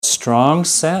strong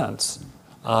sense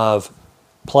of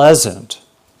pleasant,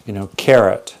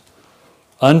 carrot,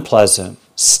 unpleasant,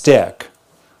 stick,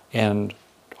 and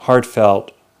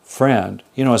heartfelt friend,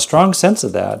 a strong sense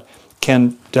of that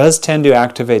does tend to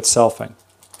activate selfing.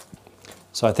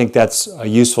 So I think that's a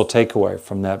useful takeaway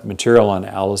from that material on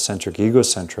allocentric,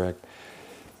 egocentric.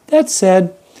 That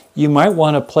said, you might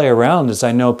want to play around, as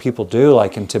I know people do,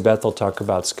 like in Tibet they'll talk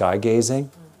about sky gazing.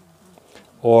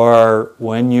 Or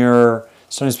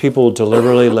sometimes people will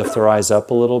deliberately lift their eyes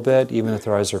up a little bit, even if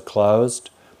their eyes are closed.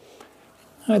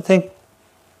 I think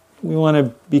we want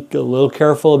to be a little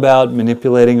careful about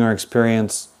manipulating our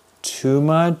experience too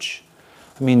much.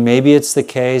 I mean, maybe it's the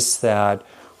case that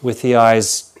with the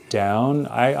eyes down,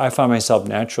 I find myself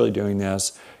naturally doing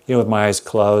this, with my eyes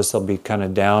closed, they'll be kind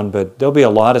of down, but there'll be a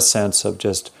lot of sense of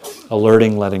just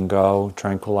alerting, letting go,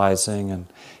 tranquilizing, and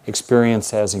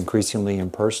experience as increasingly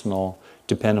impersonal,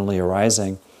 dependently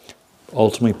arising,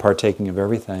 ultimately partaking of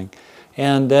everything.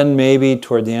 And then maybe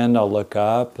toward the end I'll look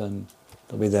up and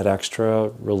there'll be that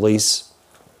extra release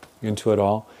into it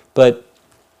all. But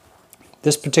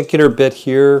this particular bit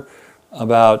here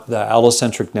about the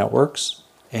allocentric networks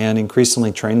and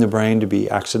increasingly train the brain to be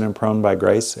accident-prone by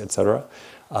grace, etc.,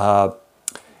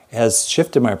 has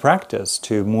shifted my practice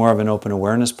to more of an open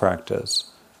awareness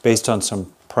practice based on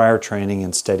some prior training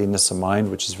in steadiness of mind,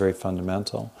 which is very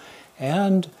fundamental,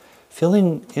 and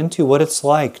feeling into what it's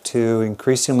like to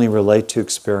increasingly relate to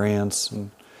experience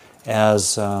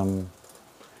as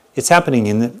it's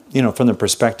happening from the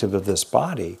perspective of this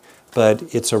body, but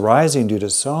it's arising due to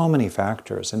so many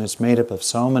factors, and it's made up of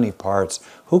so many parts.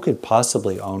 Who could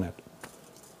possibly own it?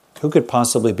 Who could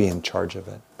possibly be in charge of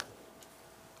it?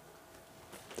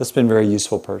 That's been very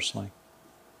useful personally.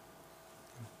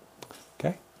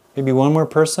 Okay, maybe one more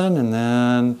person, and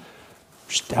then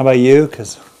how about you?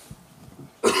 Because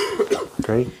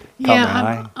great.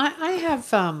 Yeah, I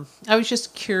have. I was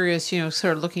just curious,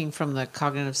 sort of looking from the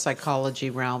cognitive psychology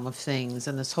realm of things,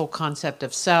 and this whole concept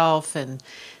of self, and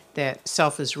that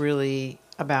self is really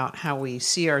about how we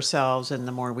see ourselves, and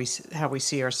the more how we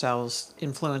see ourselves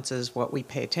influences what we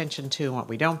pay attention to and what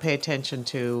we don't pay attention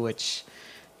to, which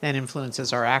then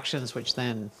influences our actions, which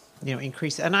then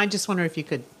increase. And I just wonder if you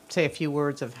could say a few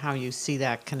words of how you see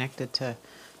that connected to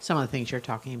some of the things you're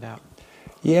talking about.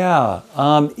 Yeah,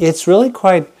 it's really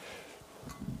quite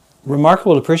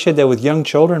remarkable to appreciate that with young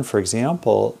children, for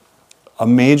example. A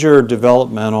major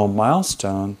developmental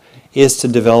milestone is to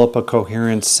develop a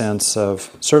coherent sense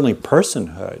of certainly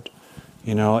personhood,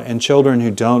 and children who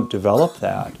don't develop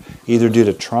that, either due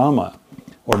to trauma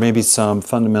or maybe some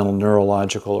fundamental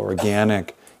neurological or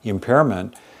organic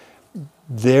impairment,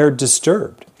 they're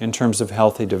disturbed in terms of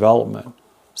healthy development.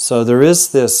 So there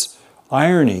is this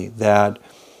irony that,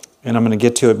 and I'm going to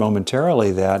get to it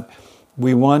momentarily, that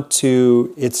we want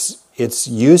to, it's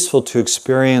useful to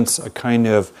experience a kind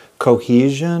of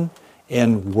cohesion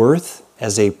and worth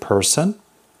as a person,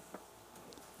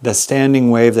 the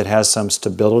standing wave that has some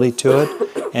stability to it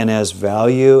and has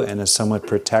value and is somewhat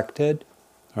protected,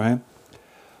 right?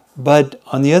 But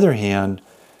on the other hand,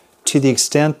 to the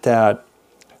extent that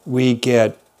we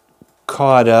get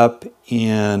caught up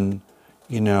in,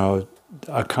 any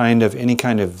kind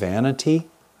of vanity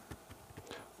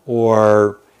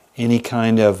or any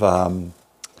kind of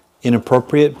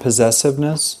inappropriate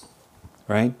possessiveness,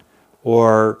 right?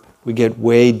 Or we get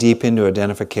way deep into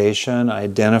identification. I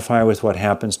identify with what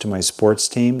happens to my sports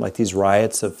team, like these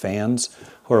riots of fans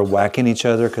who are whacking each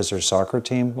other because their soccer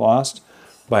team lost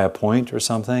by a point or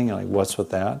something. Like, what's with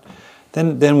that?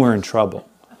 Then we're in trouble.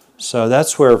 So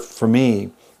that's where, for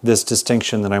me, this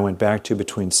distinction that I went back to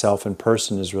between self and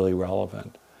person is really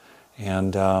relevant.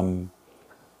 And I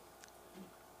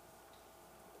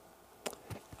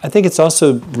think it's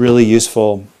also really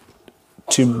useful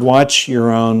to watch your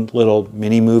own little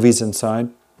mini movies inside,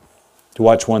 to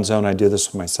watch one's own. I do this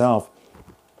with myself.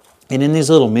 And in these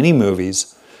little mini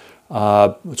movies,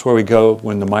 it's where we go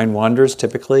when the mind wanders,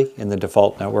 typically, in the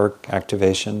default network,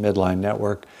 activation, midline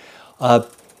network.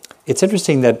 It's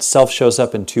interesting that self shows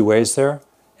up in two ways there,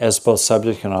 as both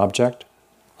subject and object,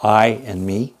 I and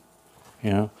me.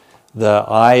 The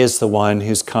I is the one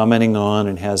who's commenting on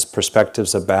and has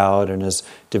perspectives about and is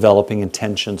developing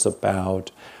intentions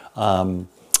about,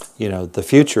 the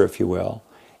future, if you will.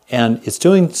 And it's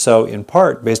doing so in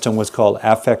part based on what's called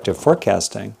affective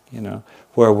forecasting,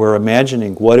 where we're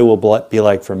imagining what it will be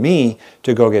like for me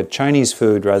to go get Chinese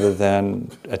food rather than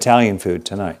Italian food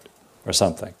tonight or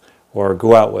something. Or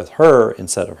go out with her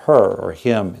instead of her, or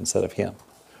him instead of him,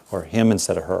 or him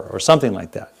instead of her, or something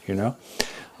like that,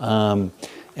 And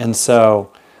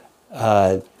so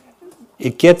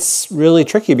it gets really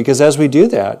tricky because as we do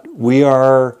that, we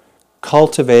are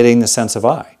cultivating the sense of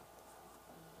I.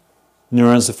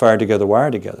 Neurons that fire together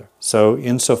wire together. So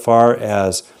insofar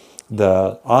as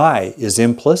the I is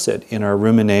implicit in our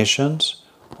ruminations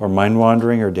or mind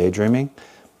wandering or daydreaming,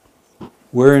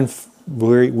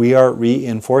 we are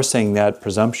reinforcing that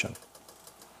presumption.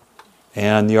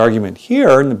 And the argument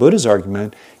here, and the Buddha's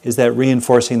argument, is that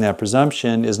reinforcing that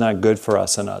presumption is not good for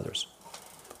us and others.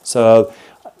 So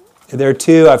there are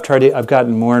two I've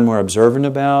gotten more and more observant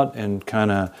about and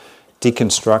kind of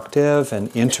deconstructive and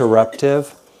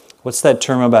interruptive. What's that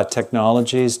term about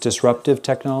technologies? Disruptive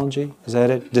technology? Is that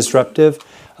it? Disruptive?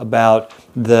 About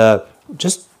the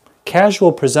just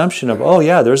casual presumption of, oh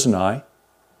yeah, there's an I.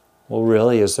 Well,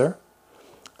 really, is there?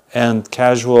 And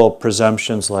casual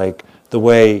presumptions like the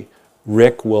way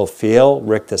Rick will feel,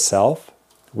 Rick the self,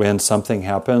 when something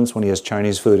happens, when he has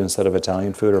Chinese food instead of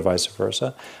Italian food or vice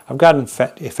versa. I've gotten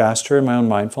faster in my own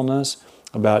mindfulness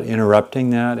about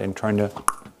interrupting that and trying to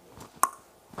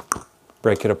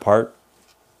break it apart.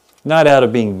 Not out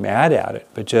of being mad at it,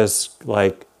 but just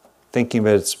like thinking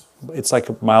that it's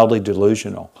like mildly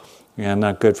delusional and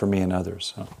not good for me and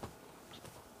others. So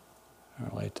I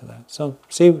relate to that. So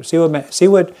see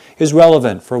what is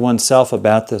relevant for oneself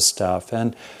about this stuff.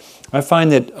 And I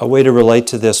find that a way to relate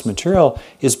to this material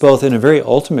is both in a very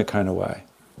ultimate kind of way,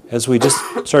 as we just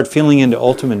start feeling into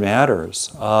ultimate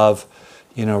matters of,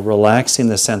 relaxing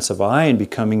the sense of I and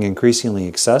becoming increasingly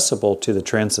accessible to the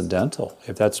transcendental,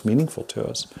 if that's meaningful to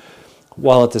us.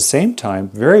 While at the same time,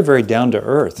 very, very down to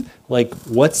earth, like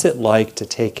what's it like to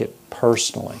take it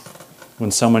personally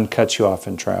when someone cuts you off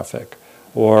in traffic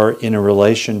or in a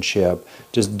relationship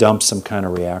just dumps some kind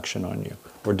of reaction on you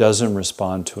or doesn't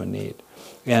respond to a need.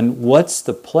 And what's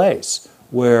the place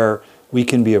where we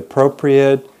can be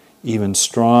appropriate, even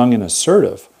strong and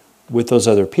assertive with those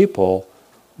other people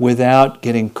without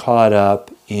getting caught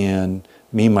up in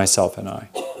me, myself, and I?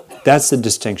 That's the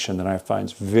distinction that I find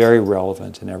is very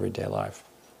relevant in everyday life,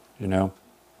 And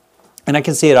I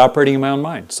can see it operating in my own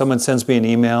mind. Someone sends me an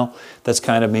email that's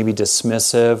kind of maybe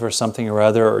dismissive or something or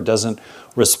other, or doesn't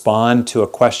respond to a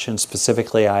question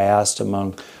specifically I asked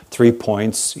among 3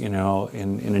 points, in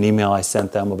an email I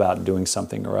sent them about doing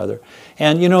something or other.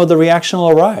 And, the reaction will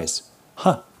arise.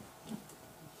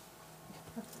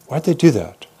 Why'd they do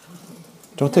that?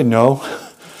 Don't they know?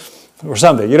 Or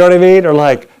something, you know what I mean? Or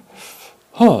like,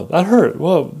 that hurt.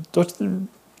 Well,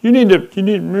 you need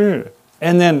me.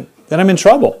 And then I'm in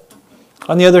trouble.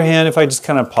 On the other hand, if I just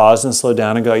kind of pause and slow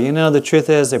down and go, the truth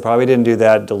is they probably didn't do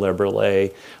that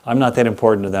deliberately. I'm not that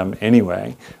important to them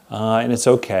anyway, and it's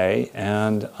okay.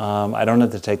 And I don't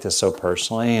have to take this so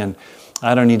personally, and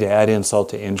I don't need to add insult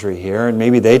to injury here. And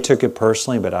maybe they took it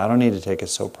personally, but I don't need to take it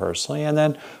so personally. And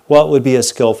then what would be a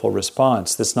skillful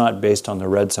response that's not based on the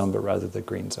red zone, but rather the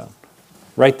green zone?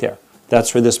 Right there.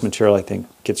 That's where this material, I think,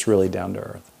 gets really down to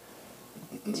earth.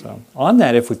 So on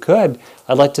that, if we could,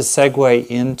 I'd like to segue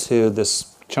into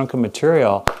this chunk of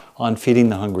material on feeding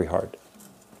the hungry heart.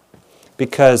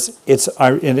 Because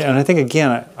and I think,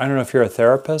 again, I don't know if you're a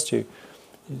therapist. You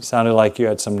sounded like you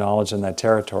had some knowledge in that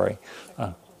territory.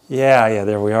 Yeah,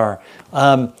 there we are.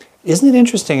 Isn't it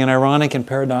interesting and ironic and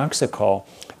paradoxical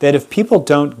that if people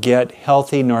don't get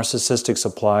healthy narcissistic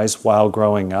supplies while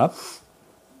growing up,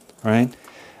 right,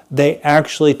 they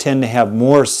actually tend to have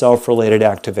more self-related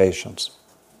activations.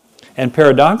 And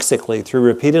paradoxically, through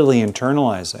repeatedly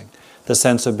internalizing the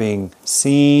sense of being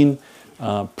seen,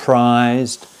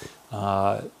 prized,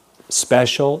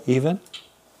 special even,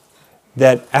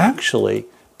 that actually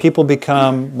people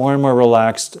become more and more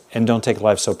relaxed and don't take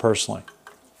life so personally.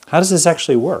 How does this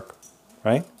actually work,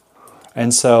 right?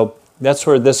 And so that's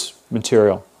where this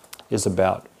material is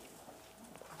about.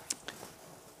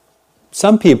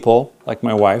 Some people, like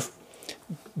my wife,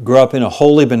 grew up in a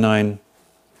wholly benign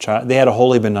they had a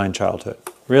wholly benign childhood.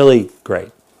 Really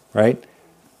great, right?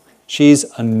 She's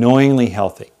annoyingly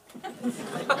healthy.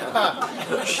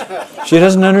 She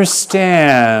doesn't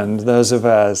understand those of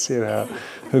us,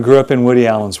 who grew up in Woody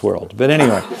Allen's world. But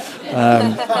anyway,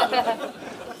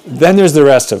 then there's the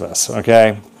rest of us,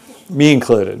 okay? Me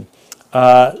included,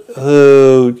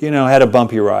 who, had a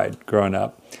bumpy ride growing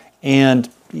up. And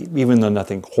even though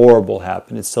nothing horrible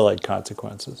happened, it still had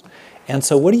consequences. And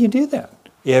so what do you do then?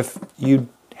 If you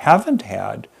haven't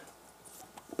had,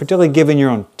 particularly given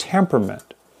your own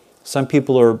temperament, some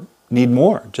people need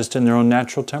more just in their own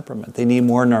natural temperament. They need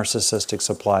more narcissistic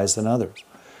supplies than others.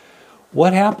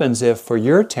 What happens if for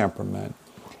your temperament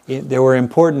there were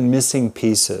important missing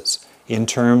pieces in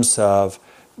terms of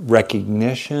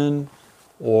recognition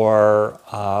or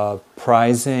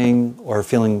prizing or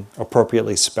feeling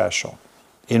appropriately special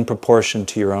in proportion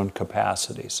to your own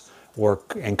capacities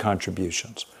and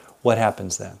contributions? What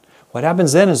happens then? what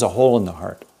happens then is a hole in the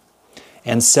heart.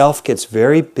 And self gets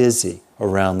very busy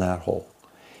around that hole.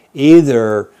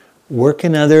 Either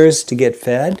working others to get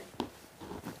fed,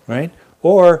 right?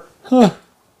 Or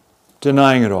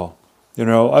denying it all. I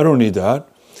don't need that.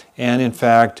 And in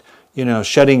fact,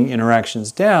 shutting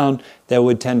interactions down that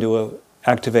would tend to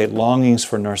activate longings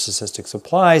for narcissistic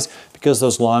supplies because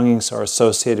those longings are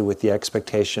associated with the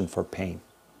expectation for pain.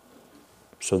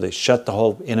 So they shut the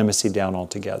whole intimacy down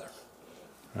altogether.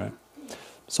 Right?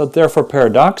 So therefore,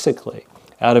 paradoxically,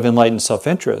 out of enlightened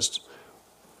self-interest,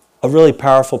 a really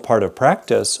powerful part of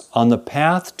practice on the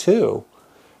path to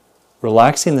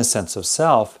relaxing the sense of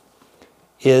self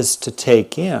is to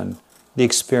take in the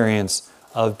experience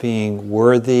of being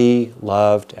worthy,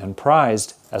 loved, and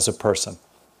prized as a person.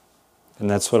 And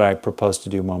that's what I propose to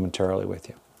do momentarily with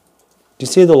you. Do you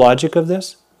see the logic of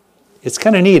this? It's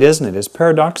kind of neat, isn't it? It's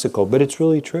paradoxical, but it's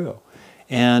really true.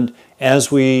 And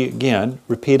as we, again,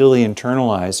 repeatedly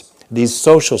internalize these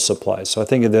social supplies, so I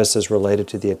think of this as related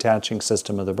to the attaching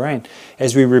system of the brain,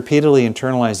 as we repeatedly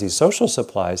internalize these social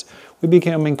supplies, we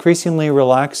become increasingly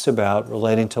relaxed about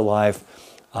relating to life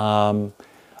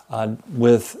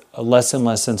with a less and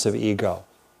less sense of ego,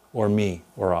 or me,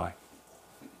 or I.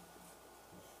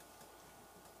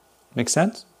 Make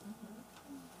sense?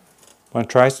 Want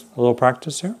to try a little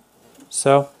practice here?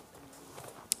 So,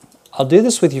 I'll do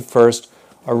this with you first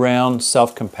around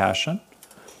self-compassion.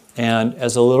 And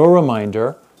as a little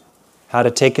reminder, how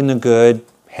to take in the good,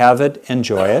 have it,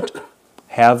 enjoy it,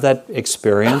 have that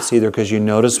experience, either because you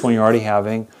notice when you're already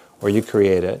having or you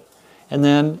create it, and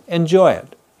then enjoy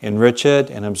it, enrich it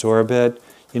and absorb it,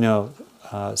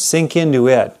 sink into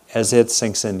it as it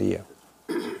sinks into you.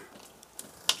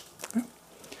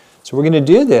 So we're going to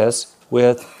do this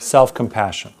with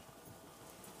self-compassion.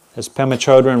 As Pema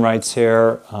Chodron writes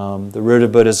here, the root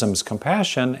of Buddhism is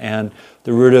compassion, and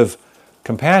the root of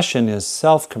compassion is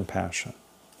self-compassion.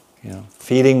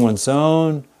 Feeding one's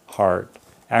own heart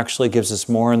actually gives us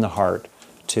more in the heart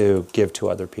to give to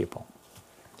other people.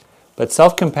 But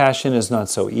self-compassion is not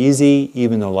so easy,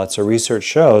 even though lots of research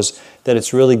shows that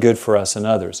it's really good for us and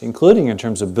others, including in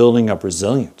terms of building up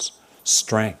resilience,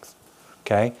 strength.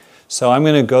 Okay? So I'm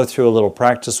going to go through a little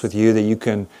practice with you that you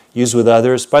can use with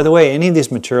others. By the way, any of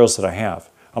these materials that I have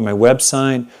on my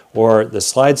website or the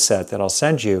slide set that I'll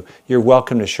send you, you're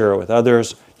welcome to share it with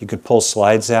others. You can pull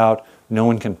slides out. No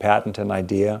one can patent an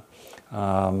idea.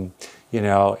 And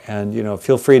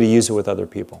feel free to use it with other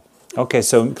people. Okay,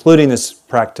 so including this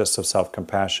practice of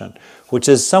self-compassion, which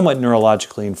is somewhat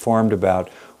neurologically informed about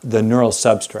the neural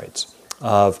substrates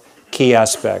of key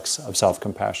aspects of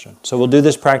self-compassion. So we'll do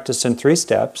this practice in 3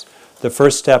 steps. The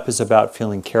first step is about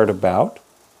feeling cared about.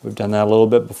 We've done that a little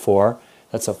bit before.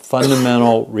 That's a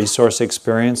fundamental resource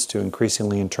experience to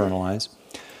increasingly internalize.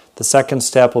 The second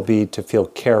step will be to feel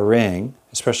caring,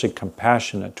 especially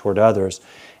compassionate toward others.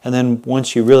 And then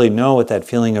once you really know what that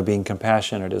feeling of being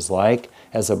compassionate is like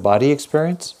as a body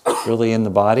experience, really in the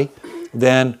body,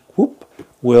 then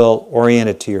we'll orient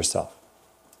it to yourself.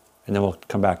 And then we'll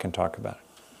come back and talk about it.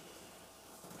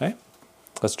 Okay?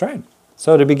 Let's try it.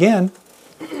 So to begin,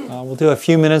 we'll do a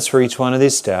few minutes for each one of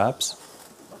these steps.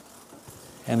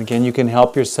 And again, you can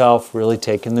help yourself really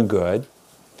take in the good.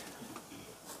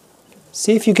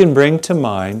 See if you can bring to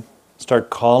mind, start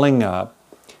calling up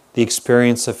the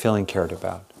experience of feeling cared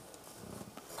about.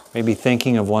 Maybe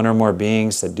thinking of one or more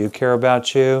beings that do care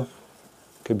about you.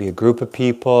 Could be a group of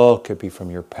people, could be from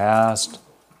your past,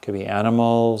 could be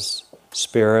animals,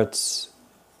 spirits,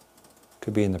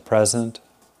 could be in the present.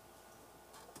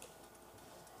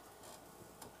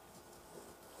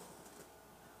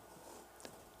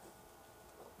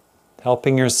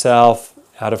 Helping yourself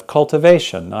out of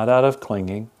cultivation, not out of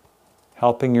clinging.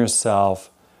 Helping yourself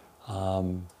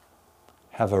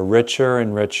have a richer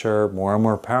and richer, more and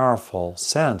more powerful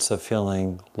sense of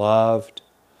feeling loved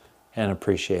and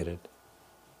appreciated.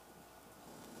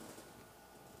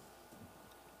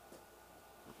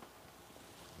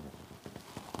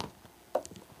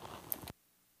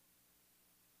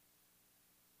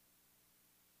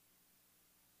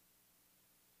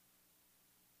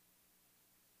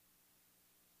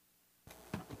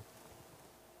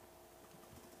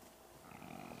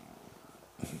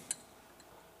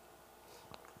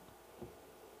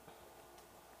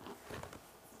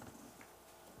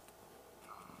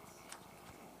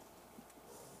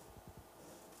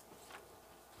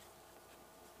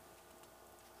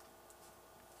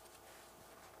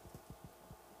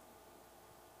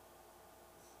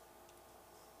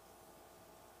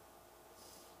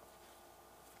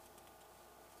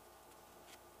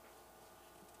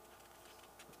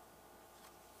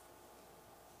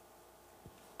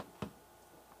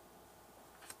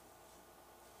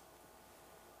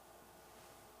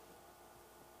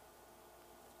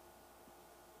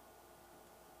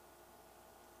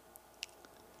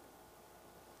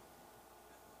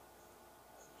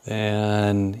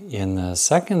 Then in the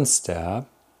second step,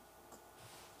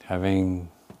 having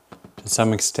to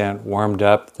some extent warmed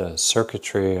up the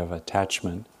circuitry of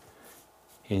attachment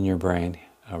in your brain,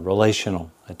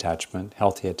 relational attachment,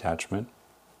 healthy attachment.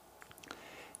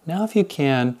 Now if you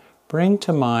can, bring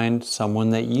to mind someone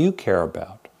that you care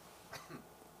about,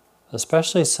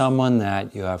 especially someone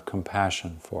that you have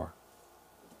compassion for.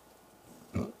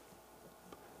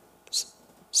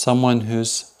 Someone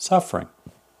who's suffering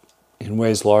in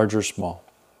ways large or small.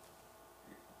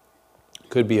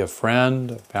 Could be a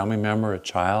friend, a family member, a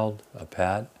child, a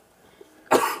pet.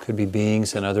 Could be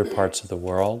beings in other parts of the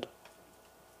world.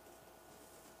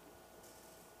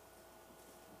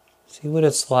 See what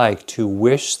it's like to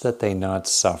wish that they not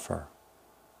suffer.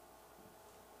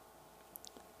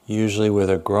 Usually with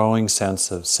a growing sense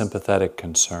of sympathetic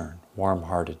concern,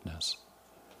 warm-heartedness.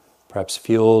 Perhaps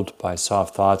fueled by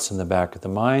soft thoughts in the back of the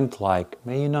mind like,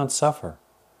 may you not suffer.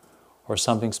 Or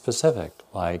something specific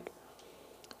like,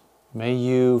 may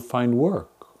you find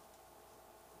work.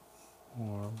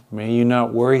 Or may you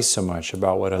not worry so much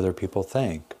about what other people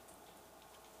think.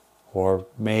 Or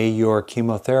may your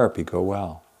chemotherapy go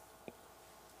well.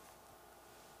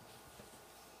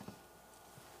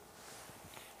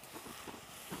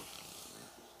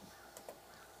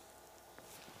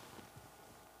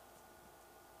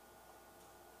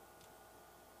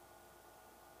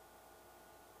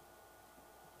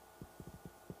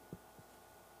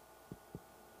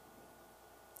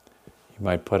 You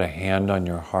might put a hand on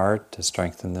your heart to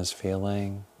strengthen this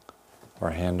feeling, or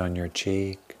a hand on your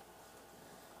cheek.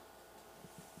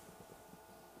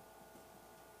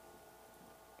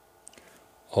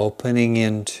 Opening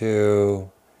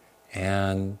into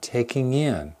and taking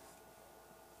in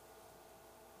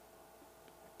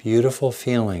beautiful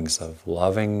feelings of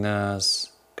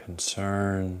lovingness,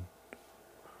 concern,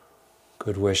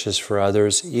 good wishes for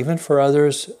others, even for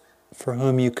others for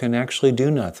whom you can actually do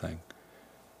nothing.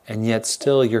 And yet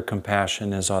still your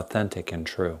compassion is authentic and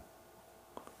true.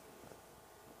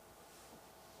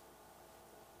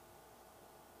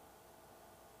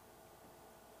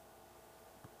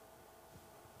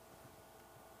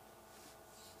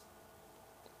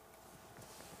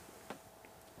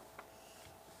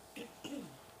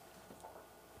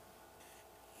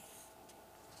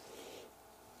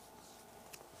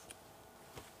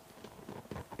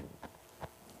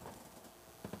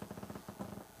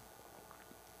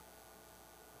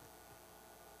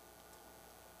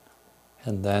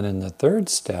 And then in the third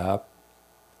step,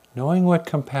 knowing what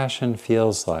compassion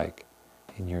feels like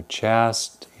in your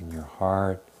chest, in your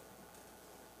heart,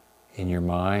 in your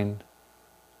mind,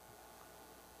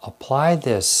 apply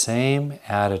this same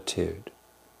attitude,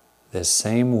 this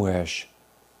same wish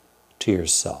to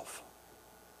yourself.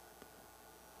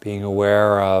 Being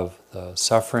aware of the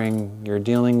suffering you're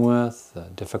dealing with, the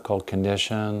difficult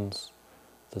conditions,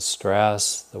 the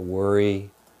stress, the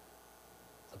worry,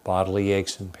 bodily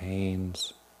aches and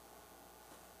pains,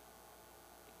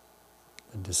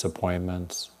 the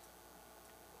disappointments.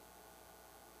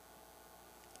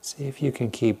 See if you can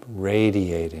keep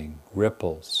radiating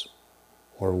ripples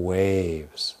or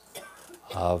waves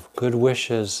of good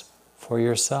wishes for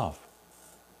yourself.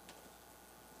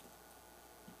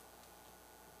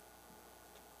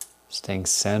 Staying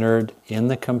centered in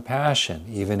the compassion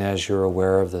even as you're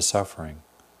aware of the suffering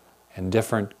and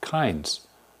different kinds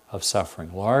of suffering,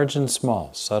 large and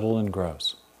small, subtle and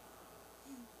gross.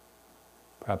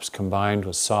 Perhaps combined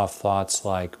with soft thoughts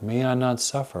like, may I not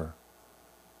suffer?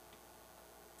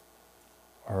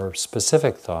 Or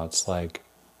specific thoughts like,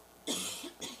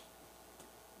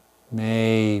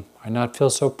 may I not feel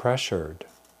so pressured?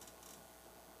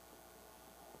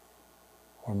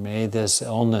 Or may this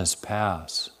illness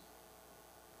pass?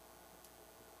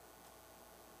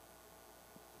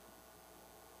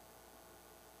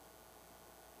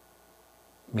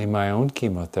 May my own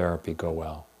chemotherapy go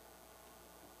well.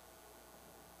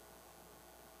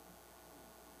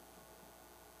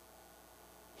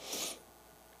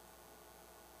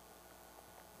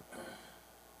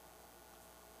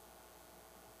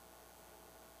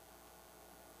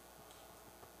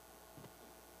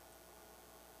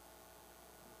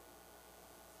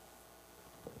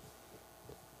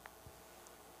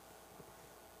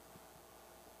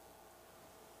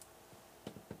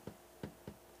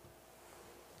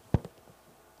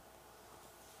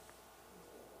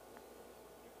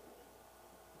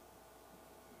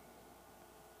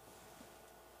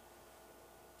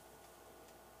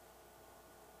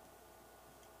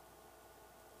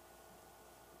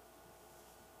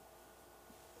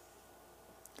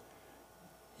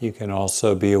 You can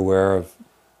also be aware of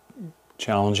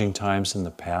challenging times in the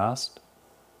past,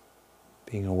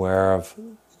 being aware of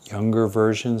younger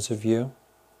versions of you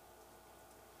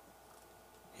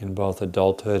in both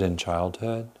adulthood and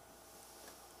childhood,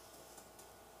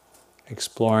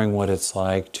 exploring what it's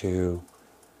like to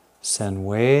send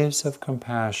waves of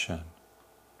compassion,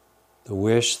 the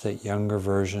wish that younger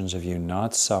versions of you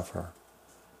not suffer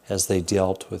as they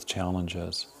dealt with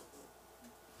challenges.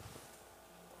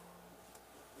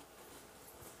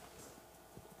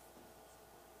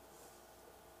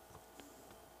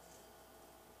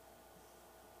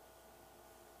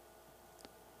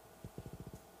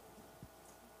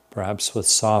 Perhaps with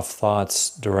soft thoughts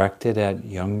directed at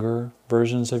younger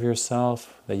versions of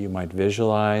yourself that you might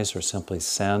visualize or simply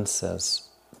sense as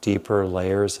deeper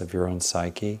layers of your own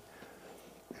psyche.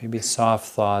 Maybe soft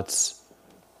thoughts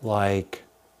like,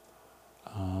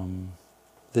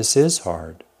 this is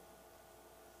hard.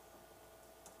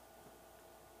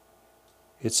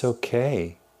 It's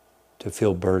okay to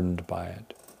feel burdened by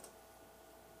it.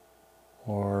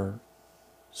 Or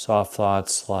soft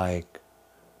thoughts like,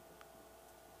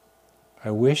 I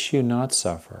wish you not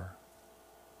suffer.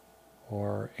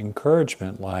 Or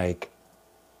encouragement like,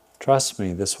 trust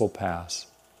me, this will pass.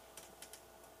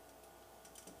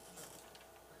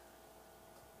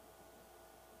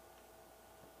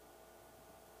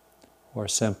 Or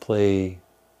simply,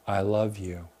 I love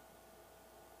you.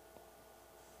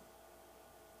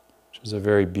 Which is a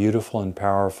very beautiful and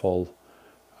powerful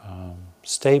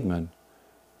statement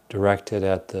directed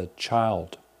at the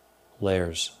child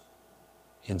layers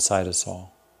inside us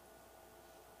all.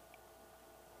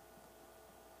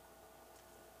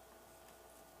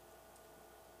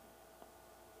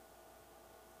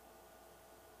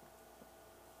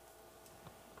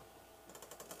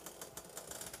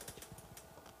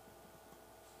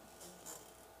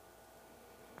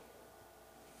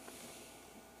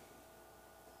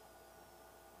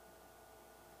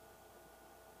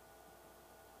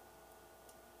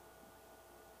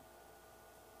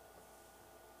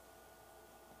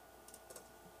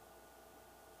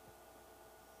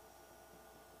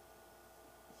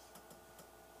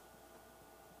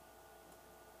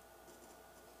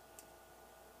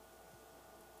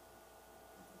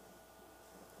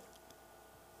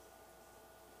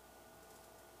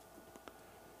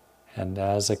 And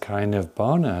as a kind of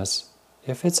bonus,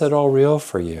 if it's at all real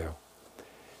for you,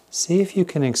 see if you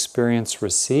can experience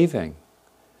receiving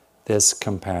this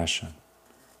compassion.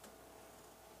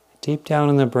 Deep down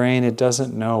in the brain, it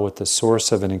doesn't know what the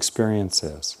source of an experience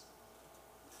is.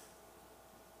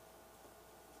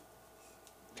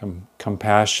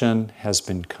 Compassion has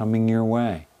been coming your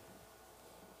way.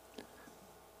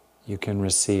 You can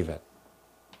receive it.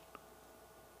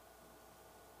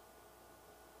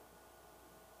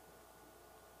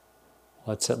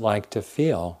 What's it like to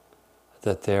feel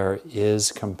that there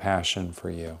is compassion for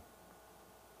you?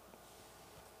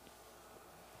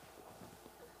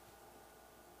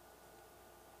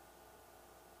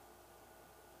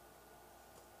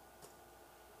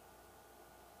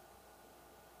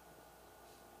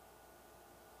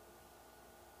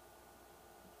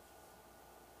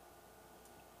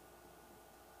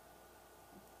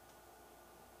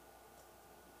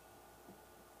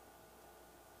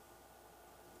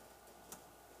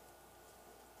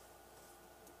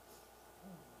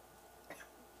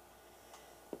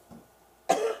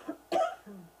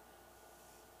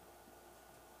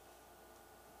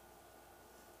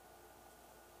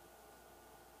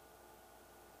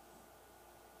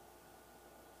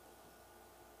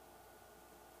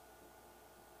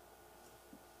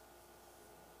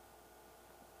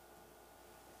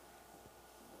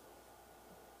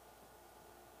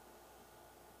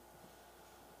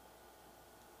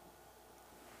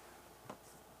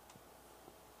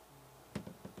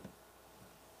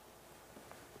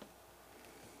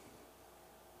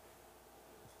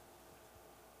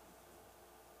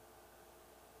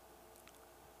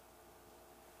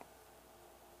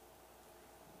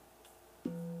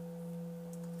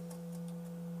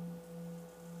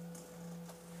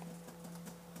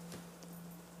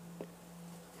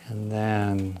 And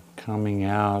then coming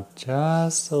out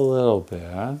just a little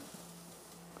bit,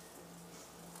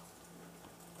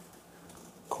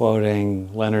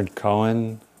 quoting Leonard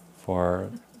Cohen for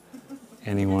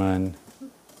anyone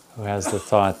who has the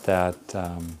thought that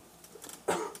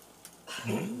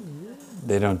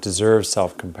they don't deserve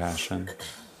self-compassion.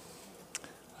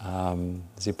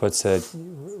 As he puts it,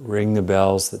 ring the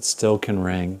bells that still can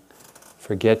ring,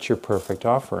 forget your perfect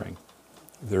offering.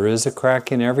 There is a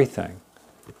crack in everything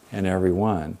and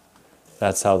everyone.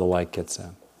 That's how the light gets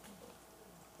in.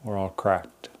 We're all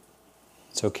cracked.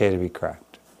 It's okay to be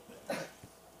cracked.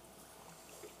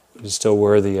 You're still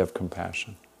worthy of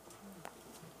compassion.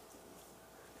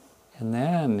 And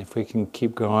then, if we can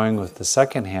keep going with the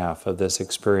second half of this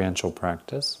experiential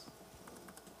practice,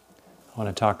 I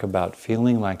want to talk about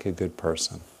feeling like a good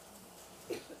person,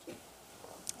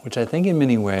 which I think in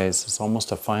many ways is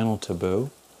almost a final taboo.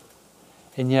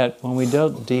 And yet, when we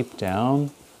delve deep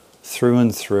down, through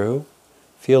and through,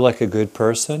 feel like a good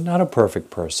person, not a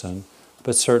perfect person,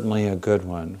 but certainly a good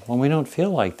one. When we don't feel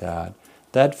like that,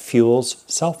 that fuels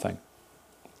selfing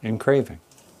and craving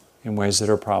in ways that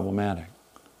are problematic.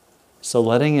 So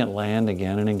letting it land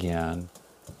again and again,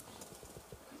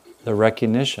 the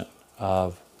recognition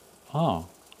of, oh,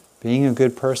 being a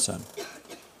good person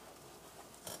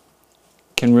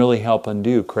can really help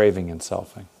undo craving and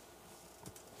selfing.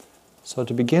 So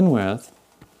to begin with,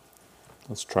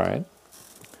 let's try it.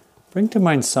 Bring to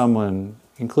mind someone,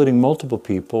 including multiple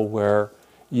people, where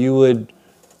you would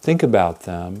think about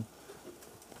them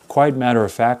quite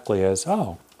matter-of-factly as,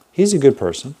 oh, he's a good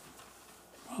person.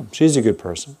 Oh, she's a good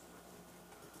person.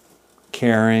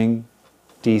 Caring,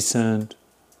 decent,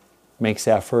 makes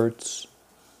efforts,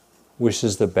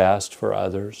 wishes the best for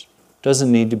others.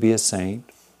 Doesn't need to be a saint,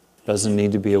 doesn't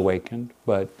need to be awakened,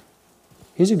 but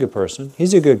he's a good person.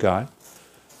 He's a good guy.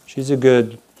 She's a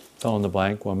good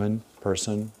fill-in-the-blank woman,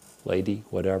 person, lady,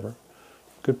 whatever.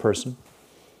 Good person.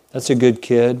 That's a good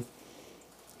kid.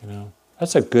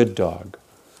 That's a good dog.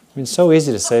 I mean, it's so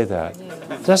easy to say that.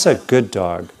 That's a good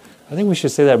dog. I think we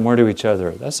should say that more to each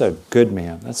other. That's a good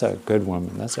man. That's a good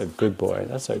woman. That's a good boy.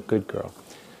 That's a good girl.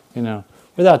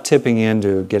 Without tipping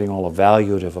into getting all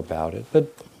evaluative about it.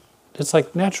 But it's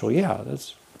like natural. Yeah,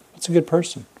 that's a good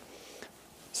person.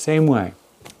 Same way.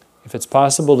 If it's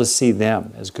possible to see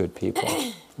them as good people,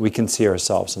 we can see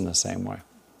ourselves in the same way.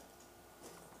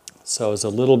 So it's a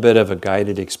little bit of a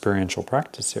guided experiential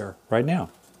practice here, right now.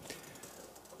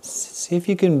 See if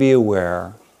you can be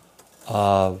aware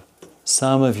of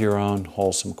some of your own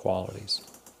wholesome qualities.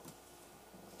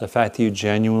 The fact that you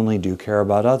genuinely do care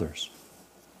about others.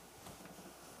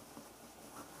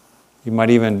 You might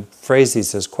even phrase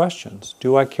these as questions.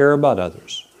 Do I care about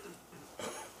others?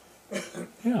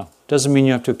 Yeah. Doesn't mean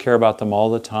you have to care about them all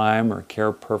the time or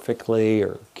care perfectly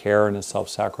or care in a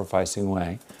self-sacrificing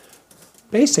way.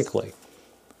 Basically,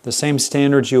 the same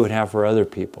standards you would have for other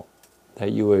people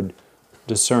that you would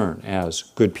discern as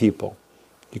good people,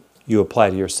 you apply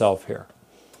to yourself here.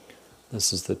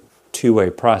 This is the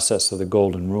two-way process of the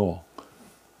golden rule.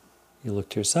 You look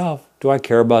to yourself, do I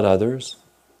care about others?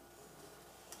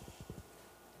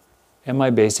 Am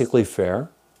I basically fair?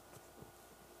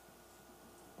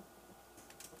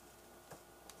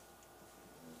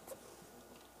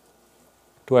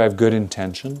 Do I have good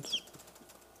intentions?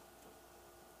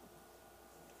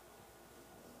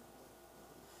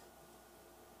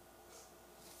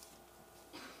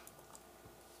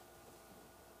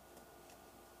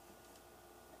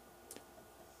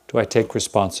 Do I take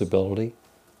responsibility?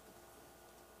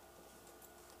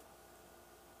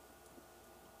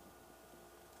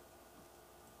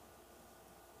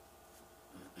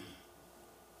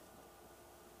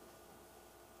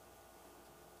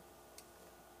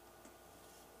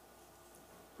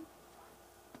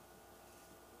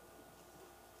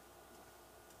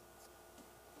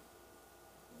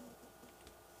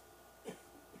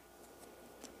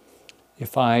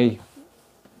 If I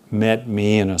met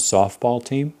me in a softball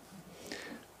team,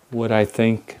 would I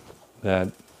think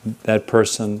that that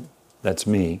person, that's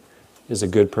me, is a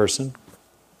good person?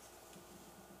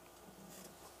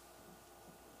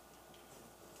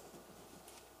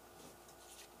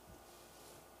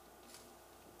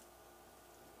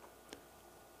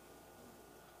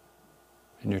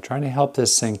 And you're trying to help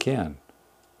this sink in.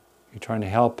 You're trying to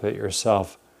help it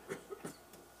yourself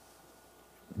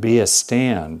be a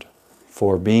stand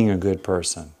for being a good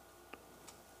person.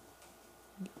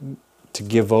 To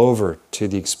give over to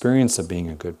the experience of being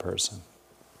a good person.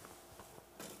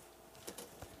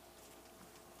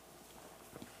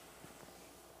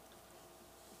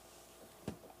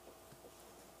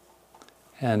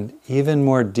 And even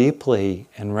more deeply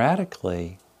and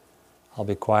radically, I'll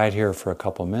be quiet here for a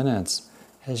couple minutes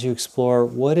as you explore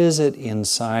what is it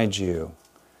inside you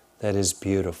that is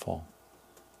beautiful,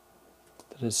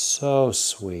 that is so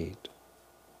sweet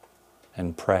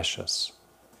and precious,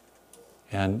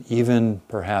 and even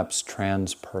perhaps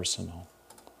transpersonal,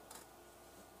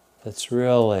 that's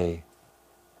really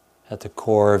at the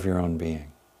core of your own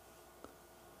being.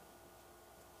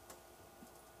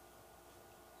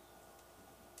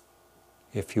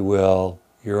 If you will,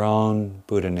 your own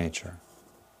Buddha nature.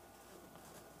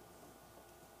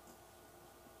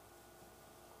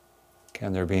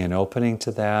 Can there be an opening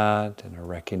to that and a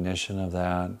recognition of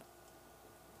that?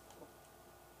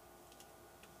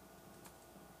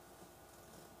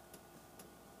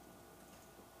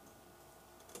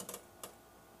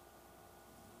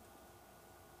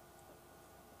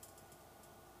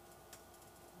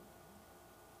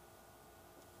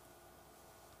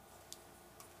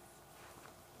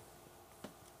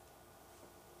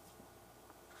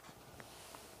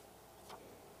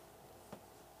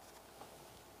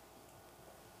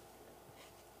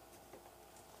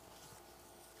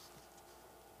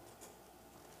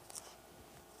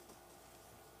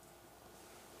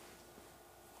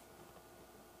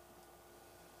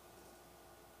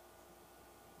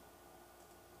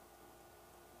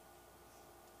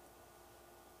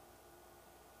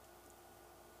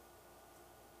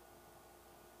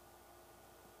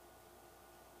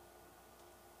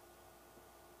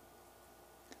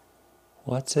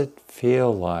 What's it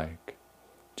feel like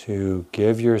to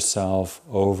give yourself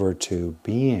over to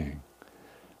being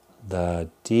the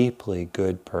deeply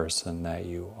good person that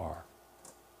you are?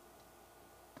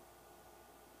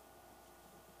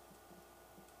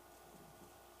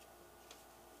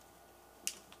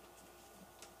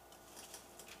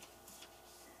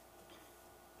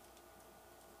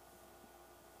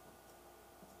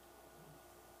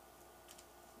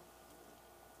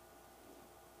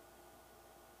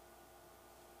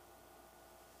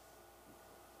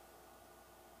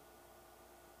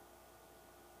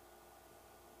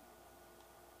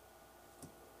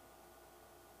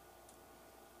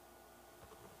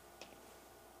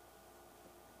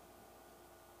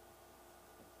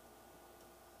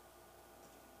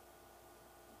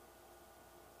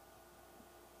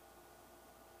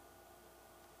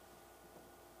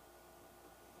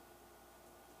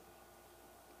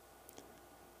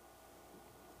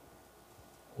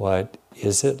 What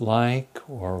is it like,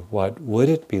 or what would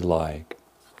it be like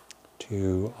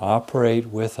to operate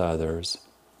with others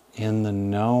in the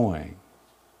knowing,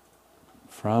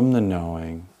 from the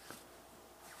knowing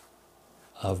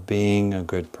of being a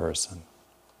good person?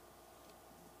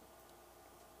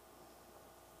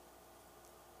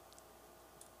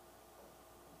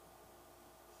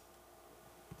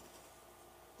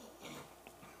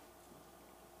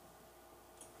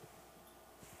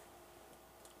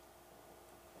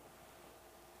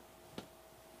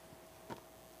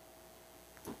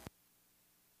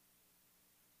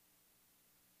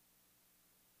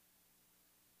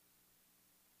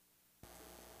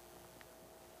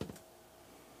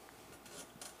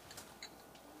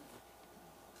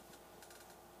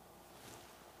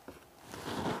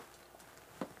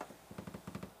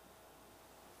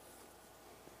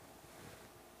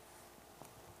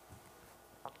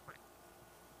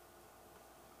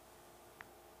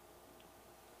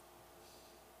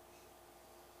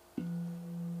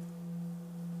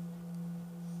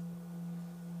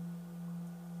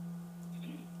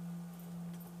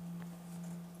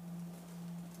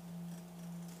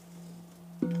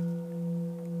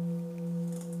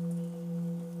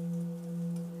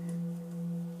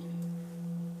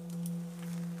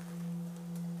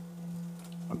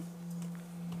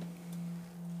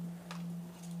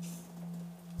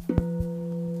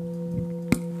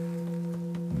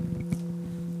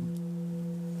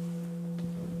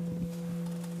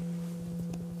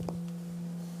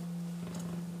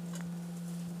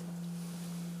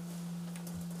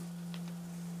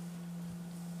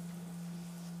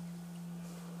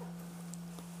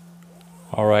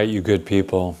 All right, you good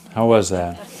people. How was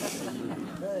that?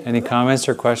 Any comments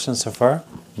or questions so far?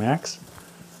 Max?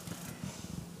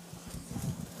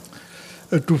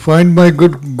 To find my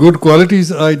good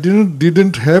qualities, I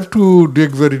didn't have to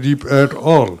dig very deep at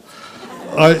all.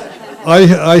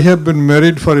 I have been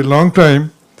married for a long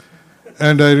time,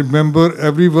 and I remember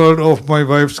every word of my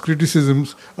wife's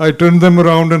criticisms. I turned them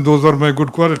around, and those are my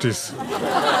good qualities.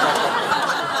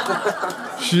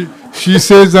 She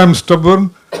says I'm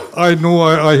stubborn. I know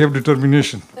I have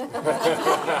determination.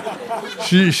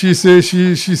 She says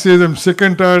I'm sick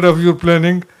and tired of your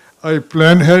planning. I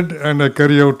plan ahead and I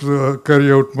carry out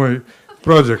my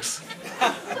projects.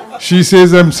 She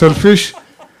says I'm selfish,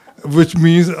 which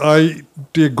means I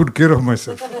take good care of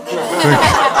myself. Thank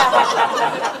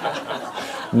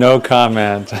you. No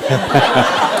comment.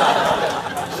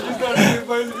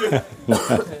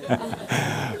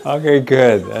 Okay,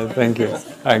 good. Thank you.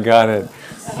 I got it.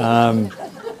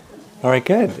 All right,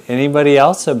 good. Anybody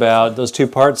else about those two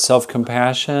parts,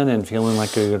 self-compassion and feeling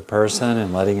like a good person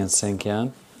and letting it sink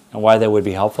in, and why that would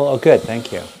be helpful? Oh, good.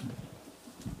 Thank you.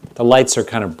 The lights are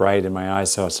kind of bright in my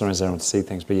eyes, so sometimes I don't see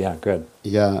things, but yeah, good.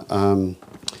 Yeah,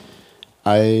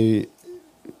 I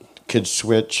could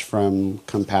switch from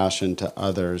compassion to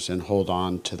others and hold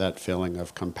on to that feeling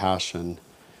of compassion.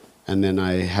 And then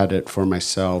I had it for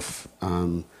myself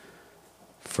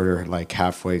for like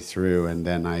halfway through, and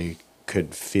then I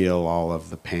could feel all of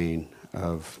the pain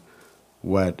of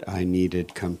what I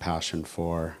needed compassion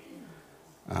for.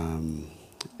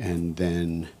 And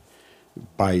then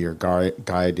by your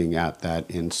guiding at that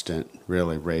instant,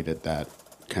 really right at that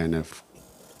kind of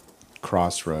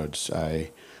crossroads,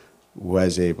 I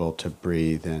was able to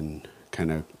breathe and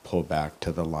kind of pull back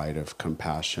to the light of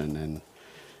compassion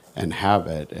and have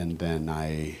it. And then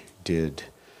I did,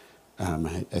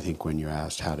 I think when you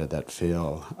asked how did that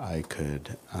feel, I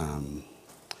could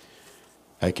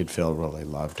feel really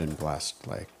loved and blessed,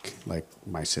 like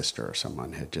my sister or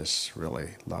someone had just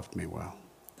really loved me well.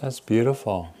 That's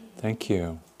beautiful. Thank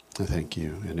you. Thank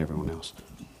you, and everyone else.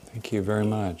 Thank you very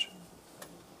much.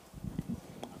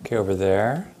 Okay, over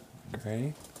there.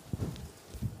 Great.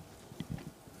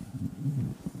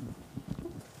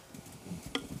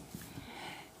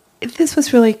 This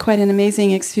was really quite an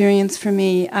amazing experience for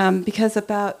me because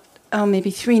about, maybe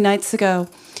 3 nights ago,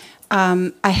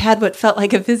 I had what felt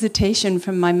like a visitation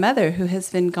from my mother, who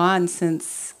has been gone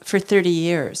for 30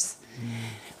 years.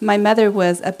 My mother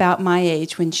was about my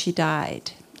age when she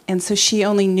died, and so she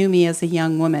only knew me as a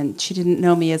young woman. She didn't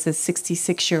know me as a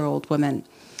 66-year-old woman.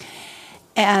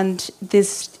 And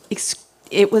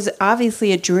it was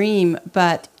obviously a dream,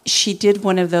 but she did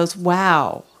one of those,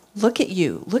 wow, look at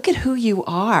you, look at who you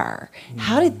are.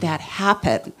 How did that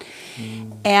happen?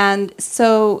 And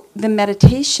so the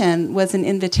meditation was an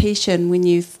invitation when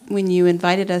you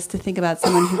invited us to think about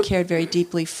someone who cared very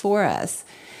deeply for us.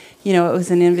 It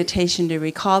was an invitation to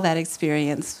recall that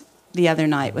experience the other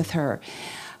night with her.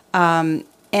 And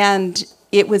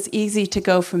it was easy to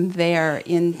go from there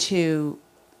into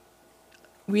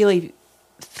really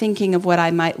thinking of what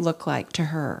I might look like to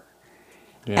her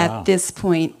at this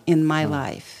point in my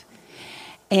life.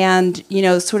 And,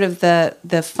 sort of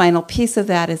the final piece of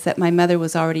that is that my mother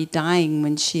was already dying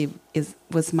when she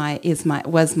was my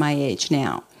age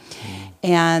now.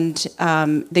 And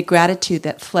the gratitude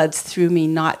that floods through me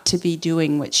not to be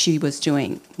doing what she was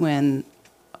doing when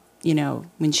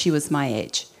she was my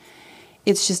age.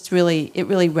 It's just it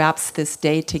really wraps this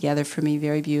day together for me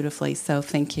very beautifully. So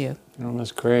thank you. Oh,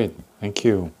 that's great. Thank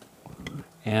you.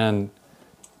 And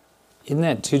in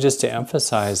that, too, just to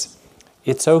emphasize,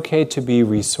 it's okay to be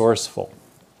resourceful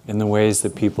in the ways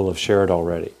that people have shared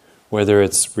already. Whether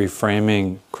it's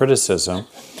reframing criticism,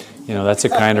 that's a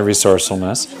kind of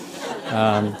resourcefulness.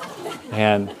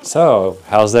 And so,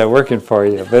 how's that working for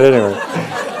you? But anyway,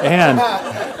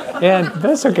 and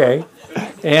that's okay.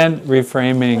 And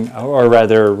reframing, or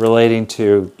rather relating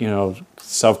to,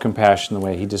 self-compassion the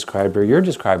way he described or you're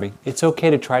describing, it's okay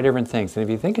to try different things. And if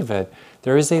you think of it,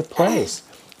 there is a place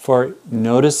for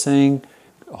noticing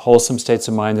wholesome states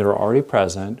of mind that are already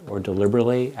present or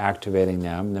deliberately activating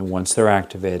them. And then once they're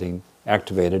activated,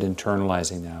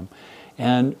 internalizing them.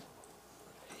 And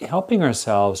helping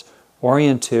ourselves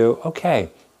orient to, okay,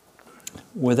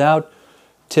 without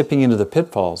tipping into the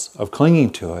pitfalls of clinging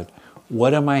to it,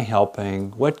 what am I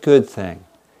helping, what good thing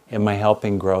am I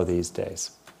helping grow these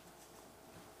days?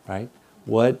 Right?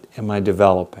 What am I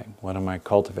developing? What am I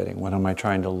cultivating? What am I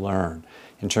trying to learn?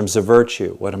 In terms of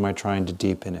virtue, what am I trying to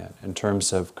deepen in? In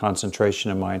terms of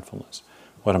concentration and mindfulness,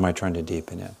 what am I trying to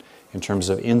deepen in? In terms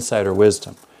of insight or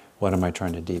wisdom, what am I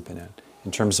trying to deepen in?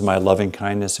 In terms of my loving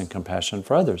kindness and compassion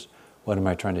for others, what am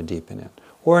I trying to deepen in?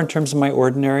 Or in terms of my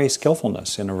ordinary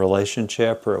skillfulness in a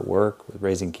relationship or at work, with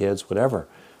raising kids, whatever.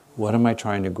 What am I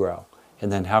trying to grow?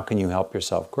 And then how can you help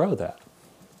yourself grow that?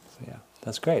 So yeah,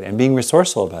 that's great. And being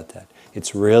resourceful about that.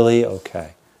 It's really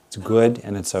okay. It's good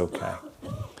and it's okay.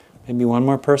 Maybe one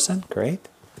more person? Great.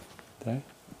 Okay.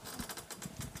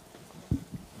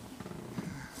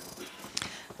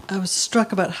 I was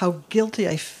struck about how guilty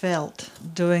I felt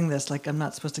doing this, like I'm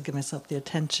not supposed to give myself the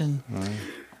attention. Right.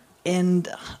 And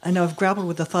I know I've grappled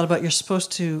with the thought about you're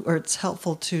supposed to, or it's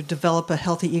helpful to develop a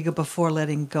healthy ego before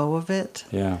letting go of it.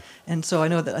 Yeah. And so I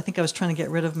know that I think I was trying to get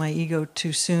rid of my ego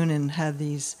too soon and had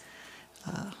these...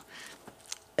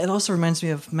 it also reminds me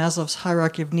of Maslow's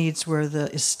hierarchy of needs, where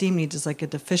the esteem needs is like a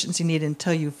deficiency need.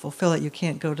 Until you fulfill it, you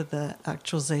can't go to the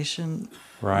actualization.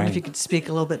 Right. I wonder if you could speak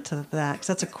a little bit to that, because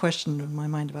that's a question in my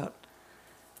mind about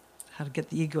how to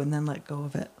get the ego and then let go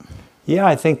of it. Yeah,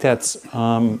 I think that's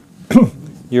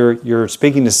you're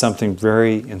speaking to something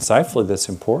very insightfully that's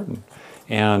important,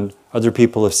 and other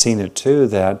people have seen it too.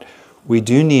 That we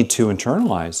do need to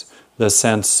internalize the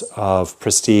sense of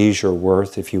prestige or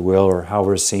worth, if you will, or how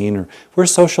we're seen. Or we're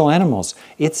social animals.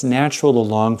 It's natural to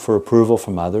long for approval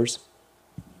from others.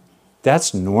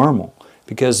 That's normal,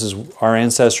 because as our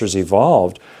ancestors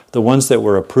evolved, the ones that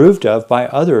were approved of by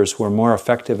others were more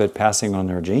effective at passing on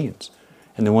their genes.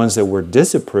 And the ones that were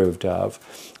disapproved of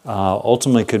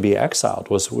ultimately could be exiled,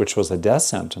 which was a death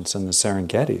sentence in the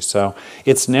Serengeti. So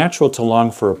it's natural to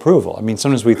long for approval. I mean,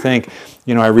 sometimes we think,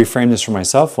 I reframed this for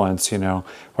myself once, where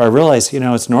I realized,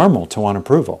 it's normal to want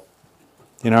approval.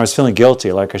 I was feeling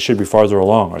guilty, like I should be farther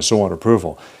along. I still want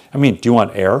approval. I mean, do you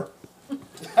want air?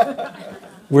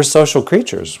 We're social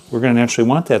creatures. We're going to naturally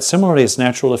want that. Similarly, it's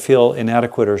natural to feel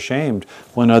inadequate or ashamed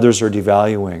when others are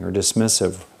devaluing or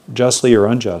dismissive, justly or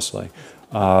unjustly.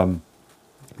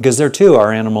 Because there too,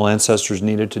 our animal ancestors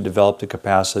needed to develop the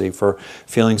capacity for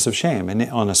feelings of shame and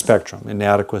on a spectrum: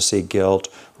 inadequacy, guilt,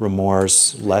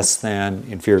 remorse, less than,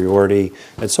 inferiority,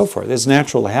 and so forth. It's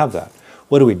natural to have that.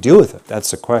 What do we do with it?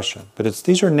 That's the question. But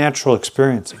these are natural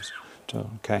experiences. So,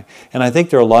 okay, and I think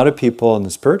there are a lot of people in the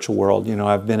spiritual world.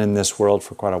 I've been in this world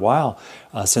for quite a while,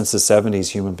 since the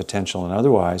 70s, human potential and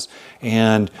otherwise,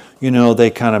 and they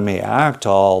kind of may act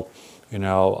all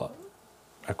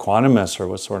equanimous, or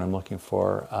what's the word I'm looking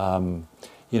for,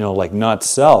 like not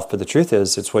self, but the truth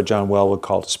is it's what John Well would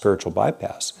call a spiritual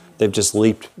bypass. They've just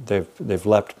they've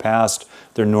leapt past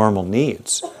their normal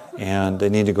needs, and they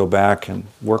need to go back and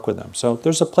work with them. So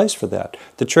there's a place for that.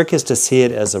 The trick is to see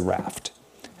it as a raft,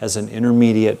 as an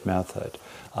intermediate method,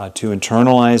 to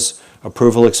internalize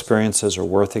approval experiences or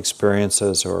worth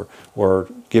experiences or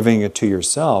giving it to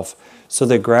yourself, so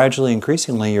that gradually,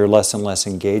 increasingly, you're less and less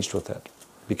engaged with it,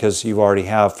 because you already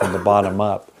have from the bottom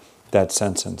up that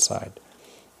sense inside.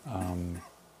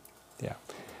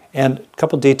 And a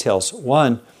couple details.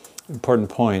 One important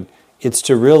point, it's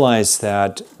to realize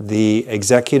that the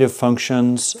executive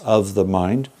functions of the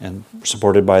mind, and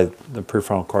supported by the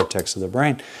prefrontal cortex of the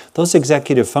brain, those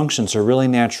executive functions are really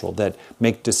natural, that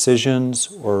make decisions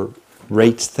or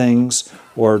rate things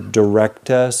or direct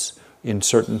us in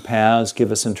certain paths,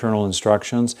 give us internal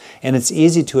instructions, and it's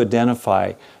easy to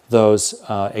identify those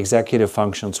executive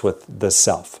functions with the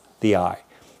self, the I.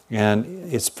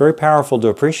 And it's very powerful to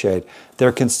appreciate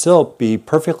there can still be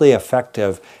perfectly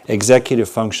effective executive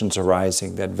functions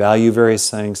arising that value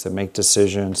various things, that make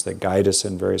decisions, that guide us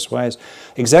in various ways.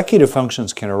 Executive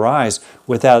functions can arise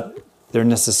without there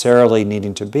necessarily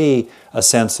needing to be a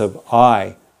sense of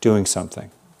I doing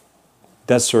something.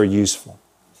 That's sort of useful.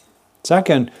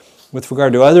 Second, with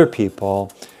regard to other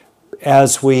people,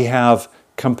 as we have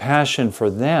compassion for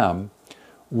them,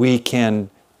 we can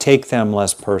take them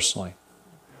less personally.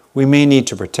 We may need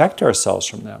to protect ourselves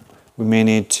from them. We may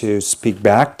need to speak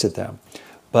back to them.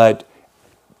 But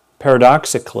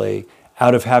paradoxically,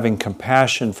 out of having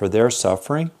compassion for their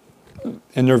suffering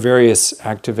and their various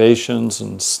activations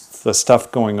and the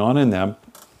stuff going on in them,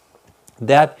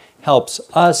 that helps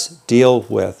us deal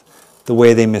with the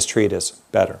way they mistreat us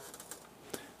better.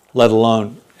 Let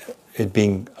alone it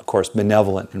being, of course,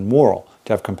 benevolent and moral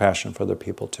to have compassion for other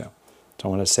people too. So I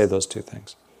want to say those two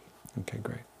things. Okay,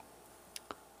 great.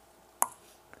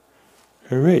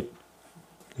 All right,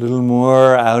 a little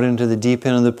more out into the deep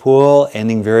end of the pool,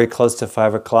 ending very close to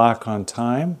 5 o'clock on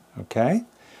time, okay?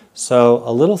 So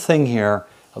a little thing here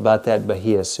about that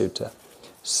Bahia Sutta.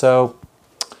 So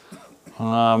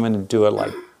I'm going to do it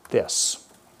like this,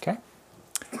 okay?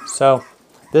 So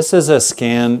this is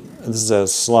a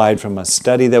slide from a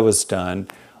study that was done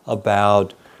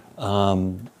about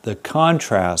the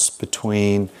contrast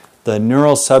between the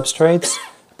neural substrates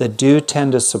that do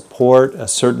tend to support a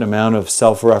certain amount of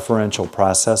self-referential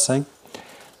processing,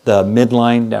 the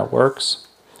midline networks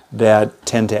that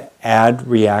tend to add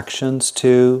reactions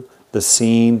to the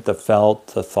seen, the felt,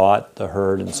 the thought, the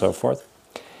heard, and so forth.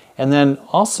 And then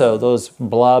also those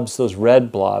blobs, those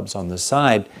red blobs on the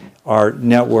side, are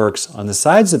networks on the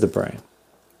sides of the brain.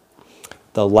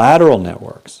 The lateral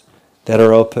networks that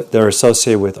are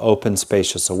associated with open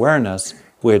spacious awareness,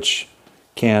 which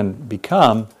can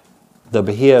become the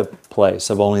Bahia place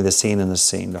of only the seen and the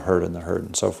seen, the heard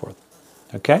and so forth.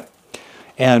 Okay?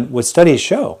 And what studies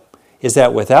show is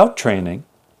that without training,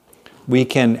 we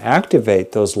can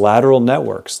activate those lateral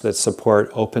networks that support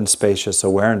open spacious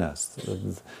awareness,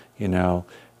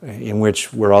 in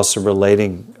which we're also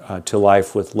relating to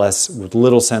life with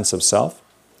little sense of self.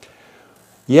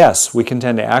 Yes, we can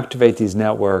tend to activate these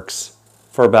networks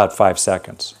for about 5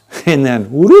 seconds. And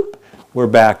then, whoop, we're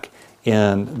back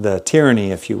in the tyranny,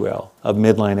 if you will, of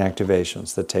midline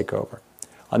activations that take over.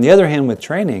 On the other hand, with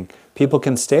training, people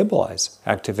can stabilize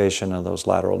activation of those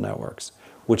lateral networks,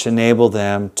 which enable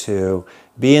them to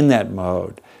be in that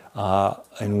mode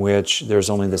in which there's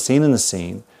only the seen and the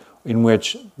seen, in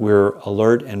which we're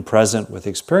alert and present with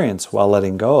experience while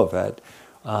letting go of it,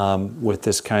 with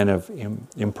this kind of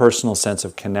impersonal sense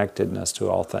of connectedness to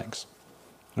all things.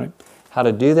 Right? How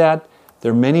to do that?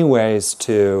 There are many ways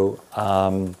to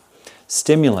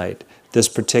stimulate this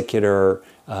particular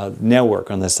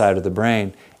network on the side of the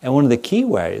brain. And one of the key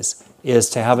ways is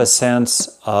to have a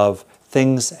sense of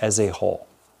things as a whole.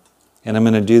 And I'm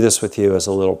going to do this with you as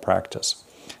a little practice.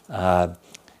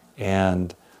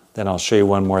 And then I'll show you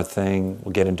one more thing.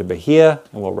 We'll get into Bahia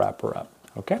and we'll wrap her up.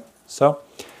 Okay? So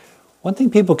one thing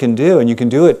people can do, and you can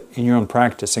do it in your own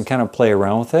practice and kind of play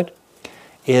around with it,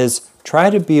 is try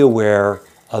to be aware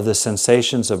of the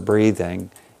sensations of breathing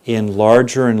in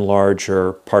larger and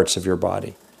larger parts of your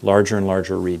body, larger and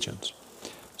larger regions.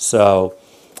 So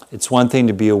it's one thing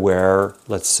to be aware,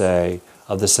 let's say,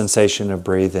 of the sensation of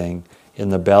breathing in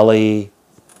the belly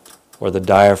or the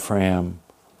diaphragm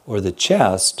or the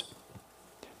chest,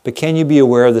 but can you be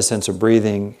aware of the sense of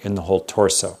breathing in the whole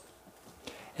torso?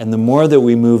 And the more that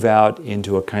we move out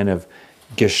into a kind of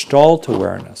gestalt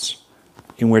awareness,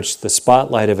 in which the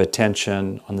spotlight of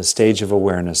attention on the stage of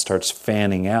awareness starts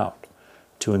fanning out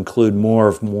to include more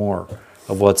of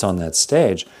what's on that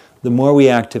stage, the more we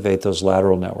activate those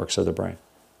lateral networks of the brain.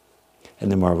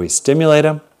 And the more we stimulate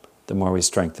them, the more we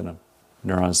strengthen them.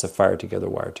 Neurons that fire together,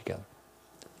 wire together.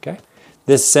 Okay?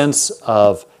 This sense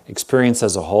of experience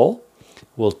as a whole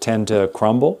will tend to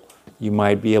crumble. You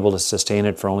might be able to sustain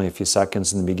it for only a few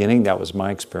seconds in the beginning. That was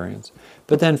my experience.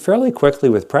 But then fairly quickly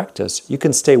with practice, you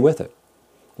can stay with it,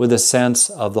 with a sense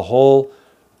of the whole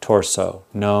torso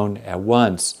known at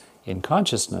once in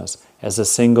consciousness as a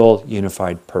single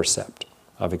unified percept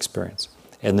of experience.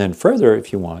 And then further,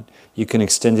 if you want, you can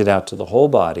extend it out to the whole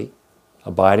body,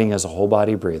 abiding as a whole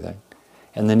body breathing,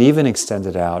 and then even extend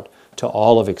it out to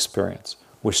all of experience,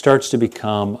 which starts to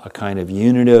become a kind of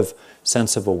unitive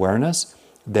sense of awareness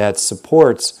that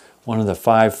supports one of the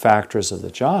 5 factors of the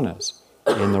jhanas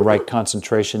in the right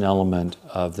concentration element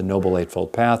of the Noble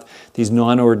Eightfold Path, these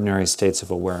non-ordinary states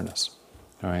of awareness.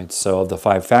 All right, so of the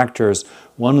 5 factors,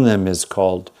 one of them is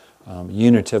called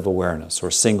unitive awareness or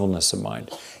singleness of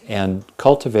mind. And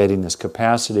cultivating this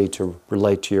capacity to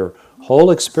relate to your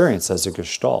whole experience as a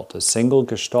gestalt, a single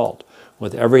gestalt,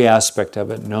 with every aspect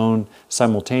of it known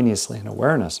simultaneously in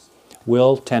awareness,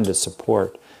 will tend to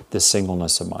support this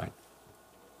singleness of mind.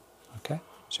 Okay,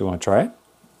 so you want to try it?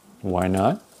 Why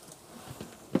not?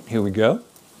 Here we go.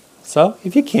 So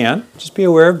if you can, just be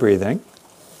aware of breathing.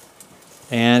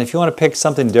 And if you want to pick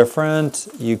something different,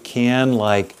 you can,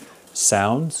 like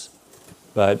sounds,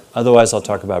 but otherwise I'll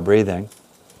talk about breathing.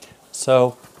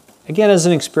 So again, as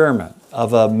an experiment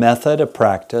of a method, a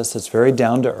practice that's very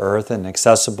down to earth and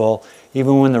accessible,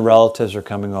 even when the relatives are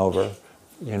coming over,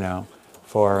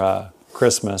 for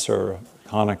Christmas or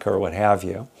Hanukkah or what have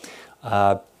you.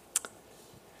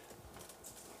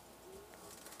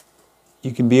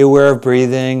 You can be aware of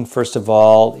breathing, first of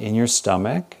all, in your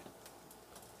stomach.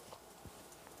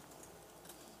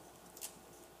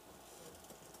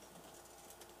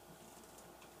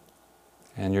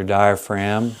 And your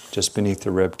diaphragm just beneath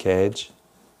the rib cage.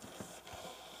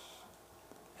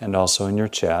 And also in your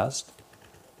chest.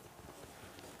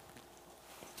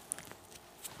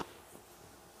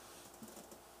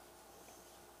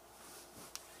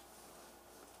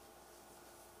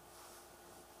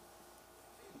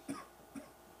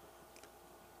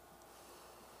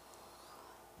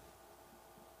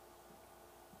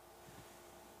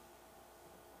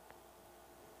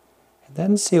 And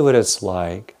then see what it's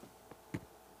like,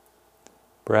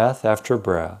 breath after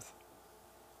breath,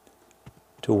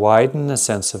 to widen the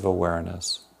sense of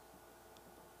awareness,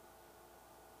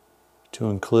 to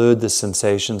include the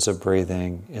sensations of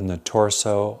breathing in the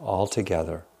torso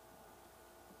altogether.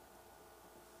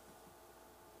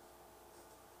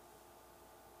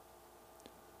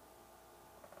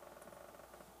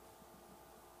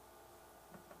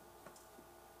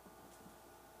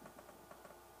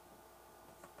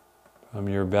 From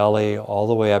your belly all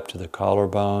the way up to the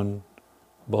collarbone,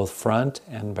 both front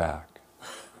and back.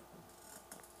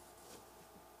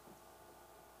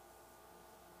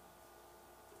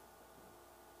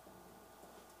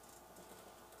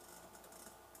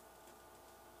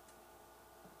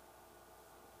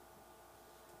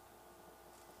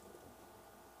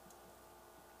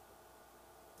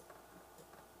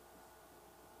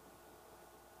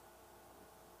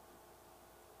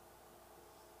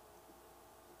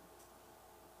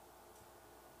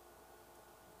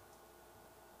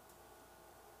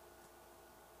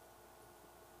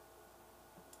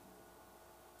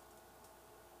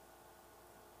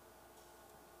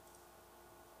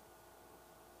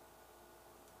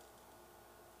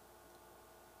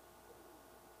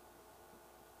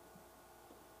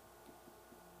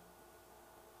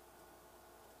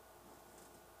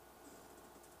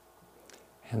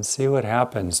 And see what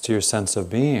happens to your sense of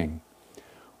being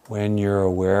when you're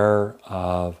aware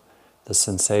of the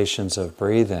sensations of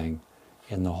breathing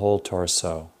in the whole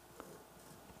torso.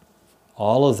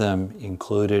 All of them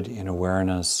included in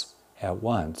awareness at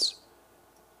once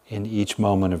in each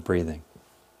moment of breathing.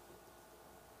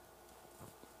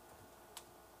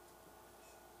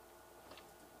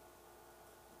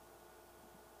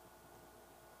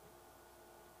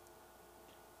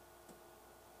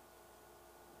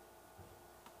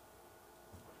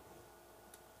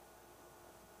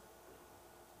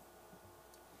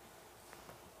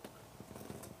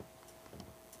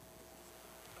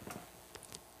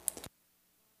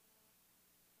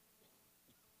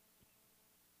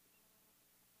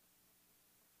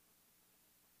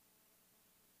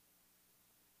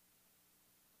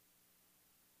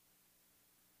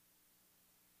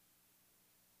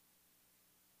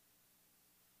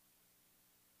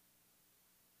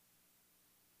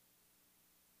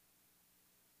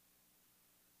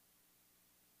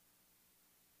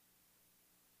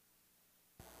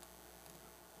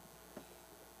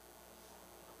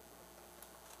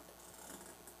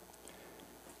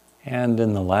 And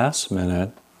in the last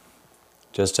minute,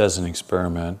 just as an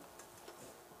experiment,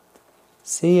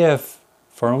 see if,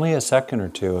 for only a second or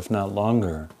two, if not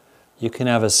longer, you can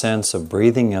have a sense of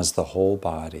breathing as the whole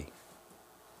body.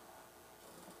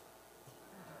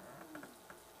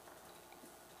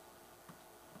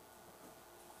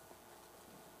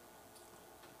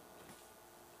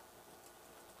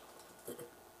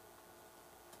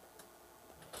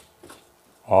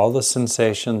 All the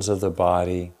sensations of the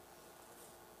body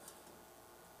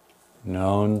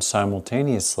known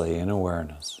simultaneously in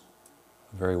awareness,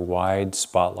 a very wide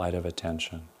spotlight of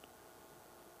attention.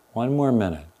 One more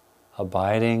minute,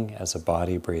 abiding as a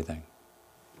body breathing.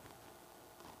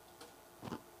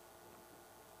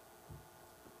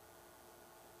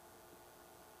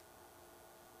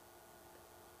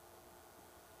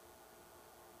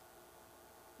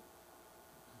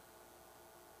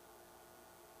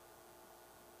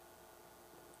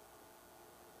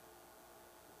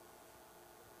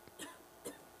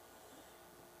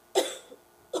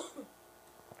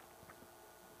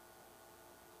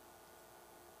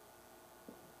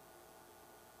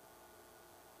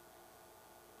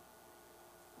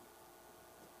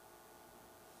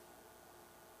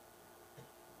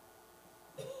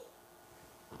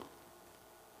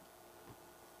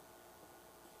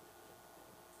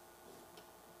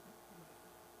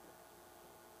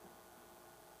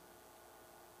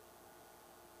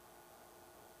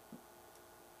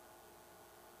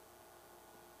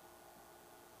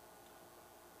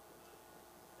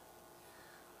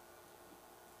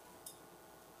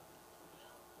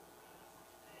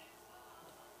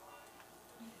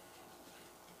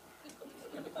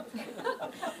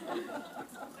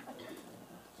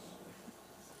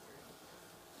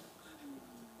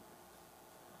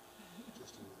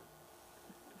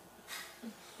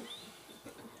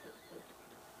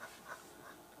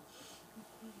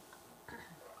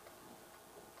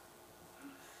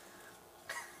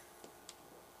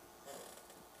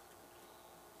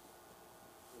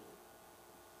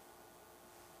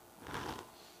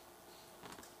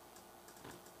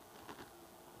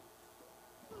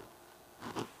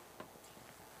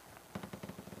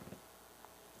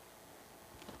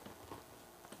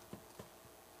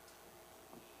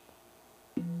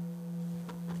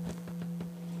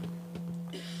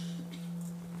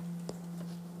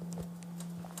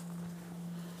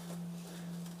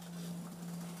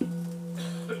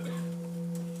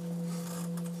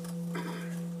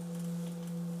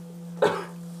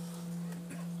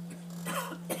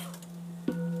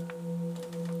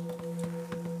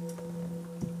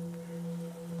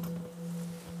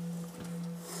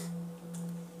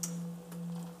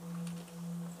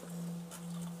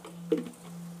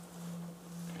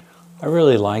 I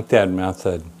really like that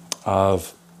method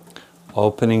of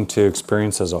opening to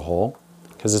experience as a whole,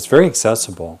 because it's very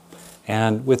accessible.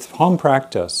 And with home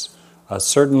practice,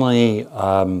 certainly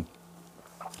in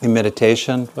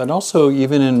meditation, but also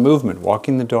even in movement,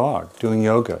 walking the dog, doing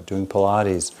yoga, doing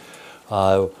Pilates,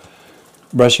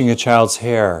 brushing a child's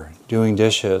hair, doing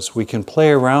dishes, we can play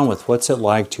around with what's it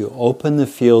like to open the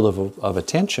field of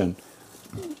attention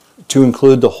to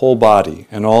include the whole body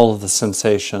and all of the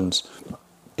sensations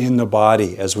in the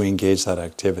body as we engage that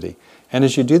activity. And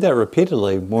as you do that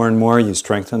repeatedly, more and more you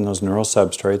strengthen those neural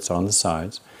substrates on the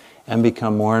sides and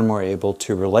become more and more able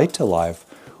to relate to life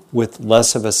with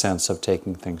less of a sense of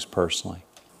taking things personally.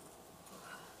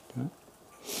 Okay?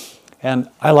 And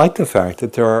I like the fact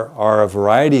that there are a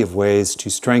variety of ways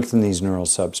to strengthen these neural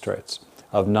substrates,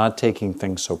 of not taking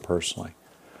things so personally.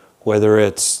 Whether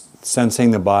it's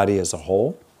sensing the body as a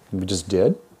whole, we just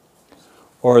did,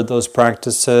 or those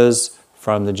practices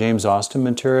from the James Austin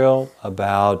material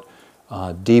about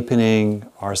deepening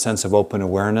our sense of open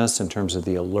awareness in terms of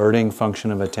the alerting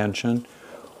function of attention,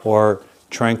 or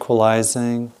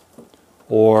tranquilizing,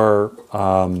 or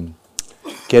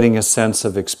getting a sense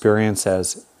of experience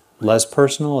as less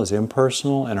personal, as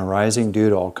impersonal, and arising due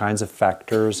to all kinds of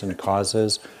factors and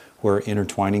causes we're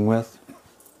intertwining with.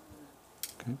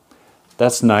 Okay.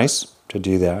 That's nice to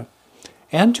do that.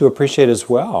 And to appreciate as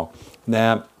well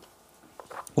that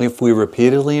if we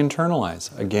repeatedly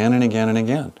internalize again and again and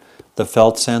again the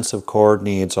felt sense of core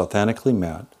needs authentically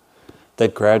met,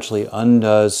 that gradually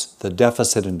undoes the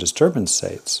deficit and disturbance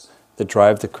states that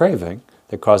drive the craving,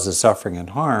 that causes suffering and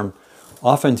harm,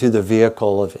 often through the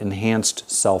vehicle of enhanced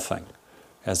selfing,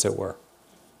 as it were.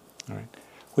 All right.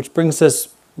 Which brings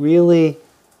us really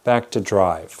back to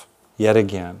drive, yet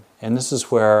again. And this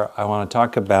is where I want to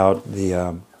talk about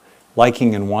the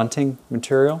liking and wanting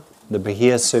material, the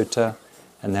Bahia Sutta,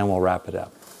 and then we'll wrap it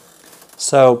up.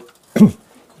 So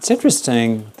it's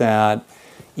interesting that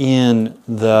in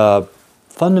the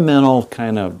fundamental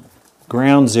kind of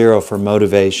ground zero for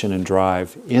motivation and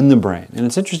drive in the brain. And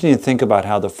it's interesting to think about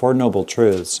how the Four Noble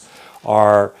Truths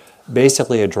are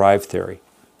basically a drive theory.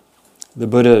 The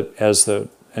Buddha, as the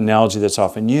analogy that's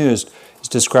often used, is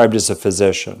described as a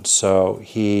physician. So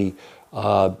he,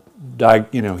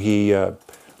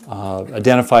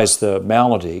 identifies the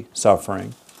malady,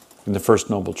 suffering, in the first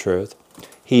Noble Truth.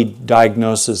 He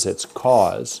diagnoses its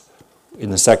cause in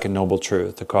the second Noble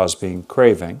Truth, the cause being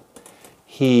craving.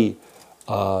 He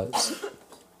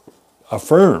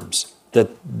affirms that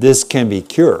this can be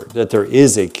cured, that there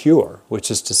is a cure,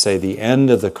 which is to say the end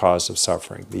of the cause of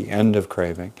suffering, the end of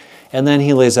craving. And then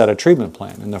he lays out a treatment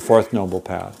plan in the fourth Noble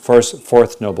Path,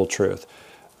 fourth Noble Truth,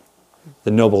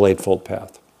 the Noble Eightfold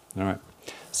Path. All right.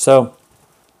 So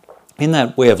in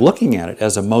that way of looking at it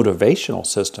as a motivational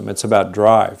system, it's about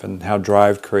drive and how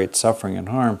drive creates suffering and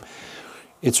harm.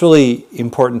 It's really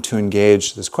important to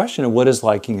engage this question of what is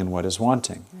liking and what is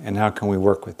wanting, and how can we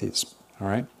work with these. All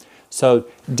right. So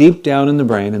deep down in the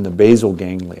brain, in the basal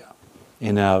ganglia,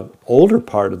 in an older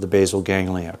part of the basal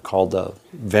ganglia called the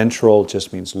ventral,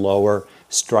 just means lower,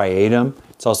 striatum.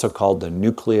 It's also called the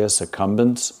nucleus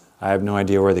accumbens. I have no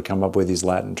idea where they come up with these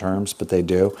Latin terms, but they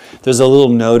do. There's a little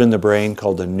node in the brain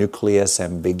called the nucleus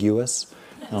ambiguus.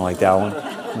 I don't like that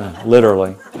one.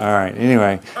 Literally. All right.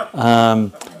 Anyway,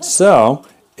 so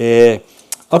in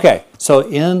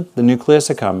the nucleus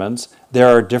accumbens, there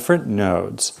are different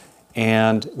nodes.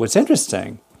 And what's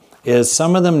interesting is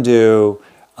some of them do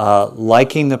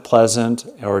liking the pleasant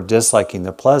or disliking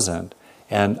the pleasant,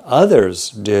 and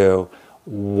others do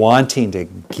wanting to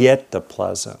get the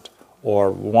pleasant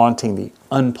or wanting the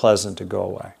unpleasant to go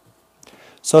away.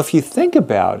 So if you think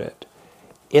about it,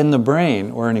 in the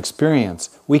brain or in experience,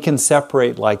 we can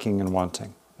separate liking and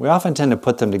wanting. We often tend to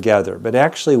put them together, but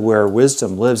actually where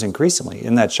wisdom lives increasingly,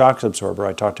 in that shock absorber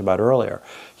I talked about earlier,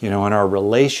 in our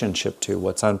relationship to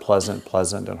what's unpleasant,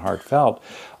 pleasant, and heartfelt,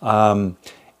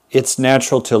 it's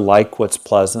natural to like what's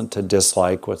pleasant, to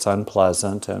dislike what's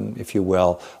unpleasant, and, if you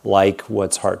will, like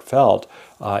what's heartfelt.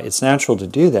 It's natural to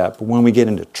do that, but when we get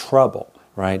into trouble,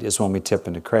 right, is when we tip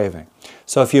into craving.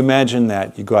 So if you imagine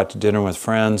that you go out to dinner with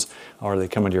friends, or they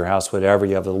come into your house, whatever,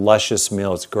 you have a luscious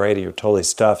meal, it's great, and you're totally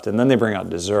stuffed, and then they bring out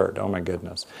dessert, oh my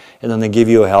goodness. And then they give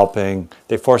you a helping,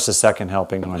 they force a second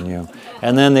helping on you.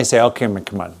 And then they say, okay,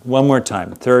 come on, one more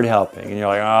time, third helping. And you're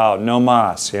like, oh, no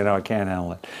mas, I can't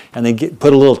handle it. And they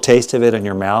put a little taste of it in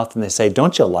your mouth, and they say,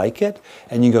 don't you like it?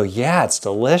 And you go, yeah, it's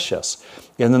delicious.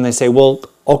 And then they say, well,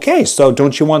 okay, so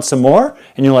don't you want some more?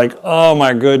 And you're like, oh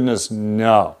my goodness,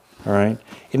 no. All right?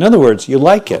 In other words, you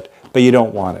like it, but you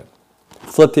don't want it.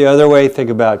 Flip the other way, think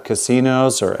about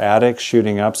casinos or addicts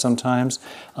shooting up sometimes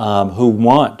who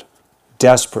want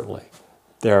desperately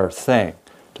their thing,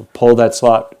 to pull that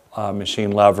slot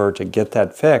machine lever to get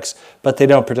that fix, but they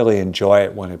don't particularly enjoy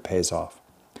it when it pays off.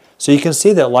 So you can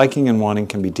see that liking and wanting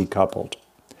can be decoupled.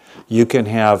 You can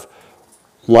have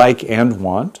like and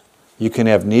want. You can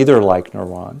have neither like nor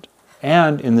want.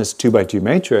 And in this 2x2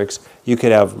 matrix, you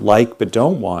could have like but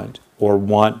don't want, or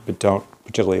want but don't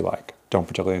particularly like, don't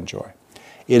particularly enjoy.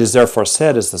 It is therefore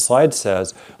said, as the slide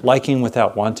says, liking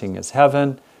without wanting is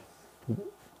heaven,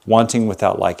 wanting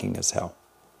without liking is hell.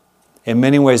 In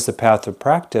many ways, the path of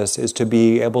practice is to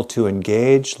be able to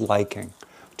engage liking,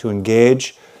 to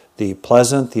engage the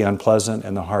pleasant, the unpleasant,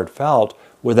 and the heartfelt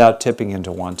without tipping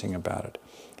into wanting about it.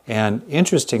 And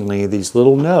interestingly, these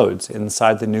little nodes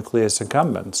inside the nucleus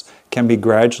accumbens can be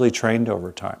gradually trained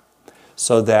over time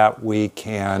so that we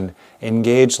can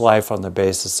engage life on the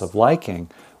basis of liking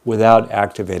without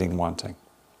activating wanting.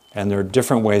 And there are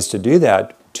different ways to do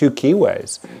that. Two key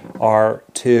ways are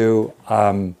to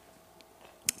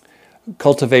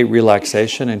cultivate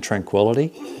relaxation and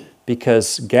tranquility,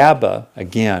 because GABA,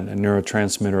 again, a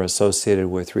neurotransmitter associated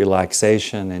with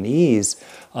relaxation and ease,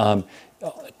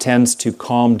 tends to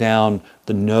calm down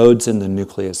the nodes in the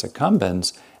nucleus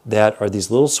accumbens that are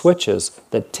these little switches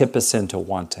that tip us into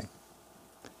wanting,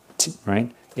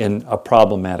 right? In a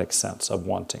problematic sense of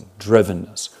wanting,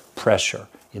 drivenness, pressure,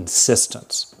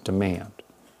 insistence, demand.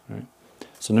 Right?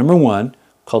 So number one,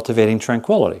 cultivating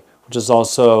tranquility, which is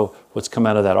also what's come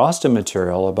out of that Austin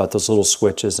material about those little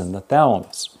switches in the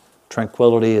thalamus.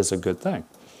 Tranquility is a good thing.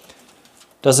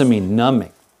 Doesn't mean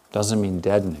numbing, doesn't mean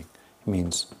deadening. It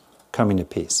means coming to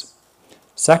peace.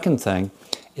 Second thing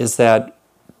is that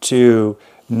to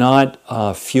not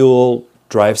fuel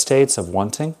drive states of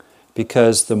wanting,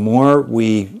 because the more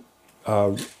we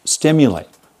stimulate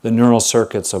the neural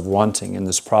circuits of wanting in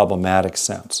this problematic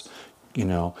sense,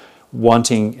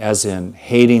 wanting as in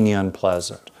hating the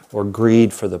unpleasant, or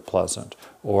greed for the pleasant,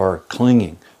 or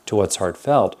clinging to what's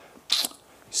heartfelt,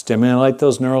 stimulate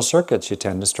those neural circuits, you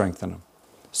tend to strengthen them.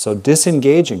 So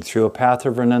disengaging through a path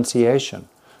of renunciation,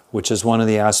 which is one of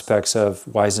the aspects of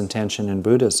wise intention in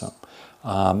Buddhism.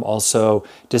 Also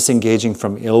disengaging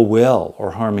from ill will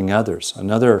or harming others.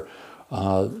 Another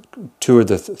two of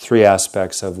the three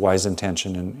aspects of wise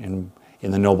intention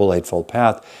in the Noble Eightfold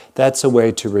Path. That's a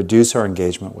way to reduce our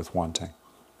engagement with wanting.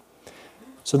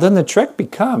 So then the trick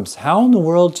becomes, how in the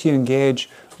world do you engage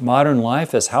modern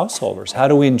life as householders? How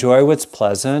do we enjoy what's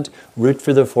pleasant, root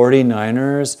for the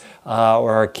 49ers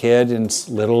or our kid in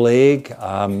Little League,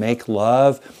 make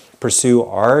love, pursue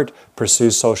art,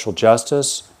 pursue social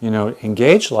justice,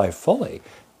 engage life fully.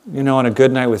 On a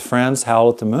good night with friends, howl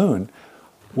at the moon,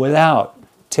 without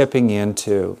tipping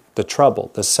into the trouble,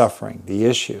 the suffering, the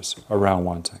issues around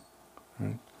wanting.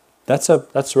 Right?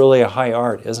 That's really a high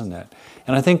art, isn't it?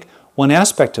 And I think one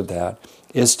aspect of that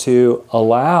is to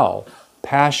allow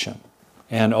passion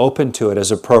and open to it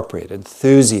as appropriate,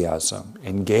 enthusiasm,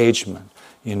 engagement,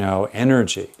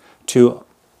 energy, to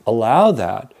allow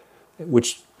that,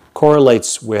 which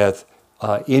correlates with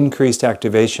increased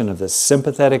activation of the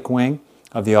sympathetic wing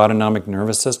of the autonomic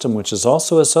nervous system, which is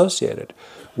also associated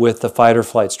with the fight or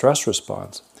flight stress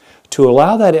response. To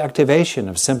allow that activation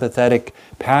of sympathetic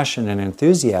passion and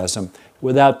enthusiasm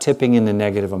without tipping into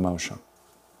negative emotion.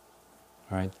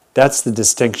 Right? That's the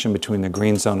distinction between the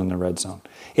green zone and the red zone.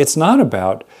 It's not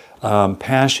about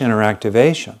passion or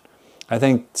activation. I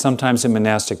think sometimes in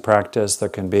monastic practice there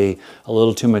can be a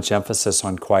little too much emphasis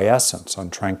on quiescence, on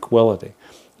tranquility,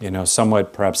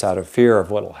 somewhat perhaps out of fear of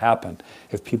what will happen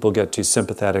if people get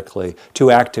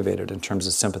too activated in terms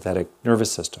of sympathetic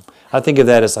nervous system. I think of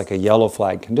that as like a yellow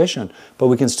flag condition, but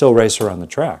we can still race around the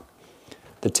track.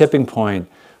 The tipping point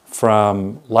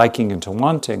from liking into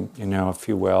wanting, if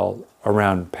you will,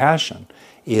 around passion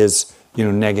is,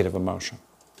 negative emotion.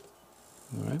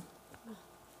 All right?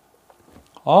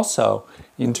 Also,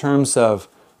 in terms of,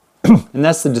 and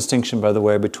that's the distinction, by the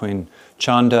way, between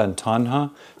chanda and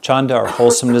tanha. Chanda are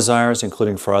wholesome desires,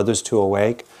 including for others to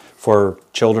awake, for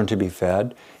children to be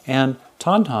fed. And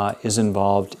tanha is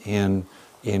involved in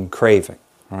craving.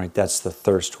 All right, that's the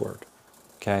thirst word.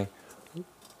 Okay?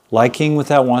 Liking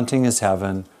without wanting is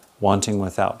heaven. Wanting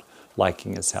without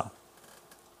liking is hell.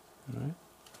 All right?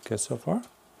 Good so far?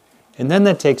 And then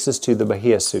that takes us to the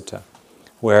Bahiya Sutta,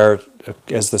 where,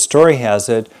 as the story has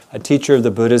it, a teacher of the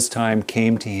Buddha's time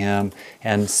came to him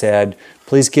and said,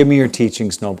 "Please give me your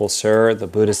teachings, noble sir." The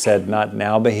Buddha said, "Not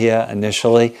now, Bahiya,"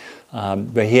 initially.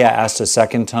 Bahiya asked a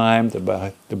second time.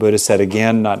 The Buddha said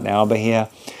again, "Not now, Bahiya."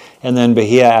 And then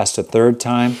Bahiya asked a third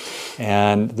time,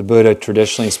 and the Buddha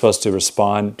traditionally is supposed to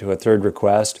respond to a third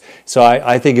request. So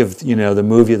I think of, the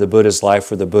movie The Buddha's Life,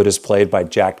 where the Buddha is played by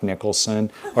Jack Nicholson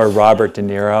or Robert De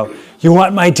Niro. "You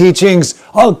want my teachings?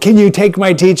 Oh, can you take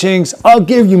my teachings? I'll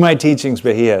give you my teachings,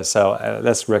 Bahiya." So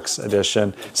that's Rick's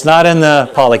edition. It's not in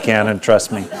the Pali Canon,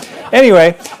 trust me.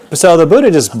 Anyway, so the Buddha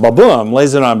just, boom,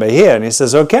 lays it on Bahiya, and he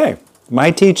says, "Okay,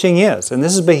 my teaching is," and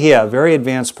this is Bahiya, a very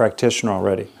advanced practitioner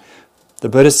already. The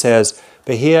Buddha says,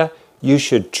 "Bahiya, you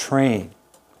should train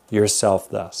yourself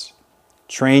thus.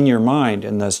 Train your mind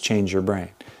and thus change your brain.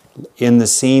 In the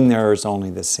seen, there is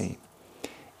only the seen.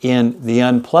 In the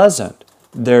unpleasant,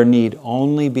 there need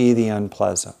only be the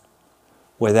unpleasant,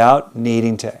 without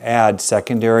needing to add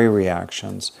secondary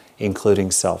reactions, including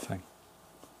selfing."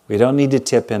 We don't need to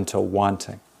tip into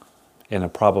wanting in a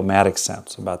problematic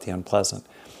sense about the unpleasant.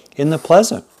 In the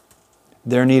pleasant,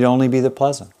 there need only be the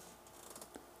pleasant.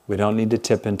 We don't need to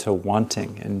tip into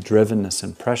wanting and drivenness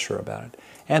and pressure about it.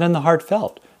 And in the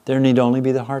heartfelt, there need only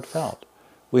be the heartfelt.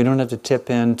 We don't have to tip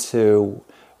into,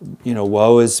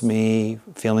 woe is me,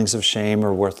 feelings of shame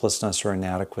or worthlessness or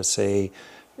inadequacy,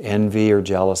 envy or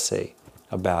jealousy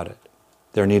about it.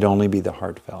 There need only be the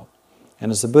heartfelt. And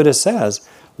as the Buddha says,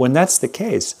 when that's the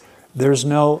case, there's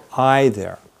no I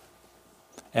there.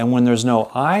 And when there's no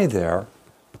I there,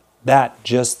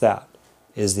 just that,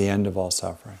 is the end of all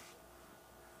suffering.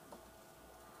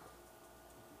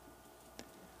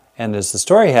 And as the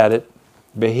story had it,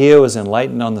 Bahiya was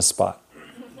enlightened on the spot.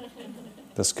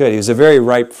 That's good. He was a very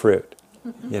ripe fruit.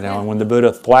 And when the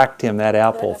Buddha thwacked him, that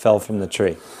apple fell from the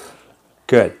tree.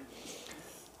 Good.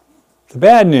 The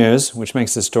bad news, which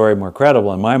makes the story more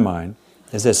credible in my mind,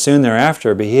 is that soon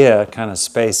thereafter, Bahiya kind of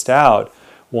spaced out,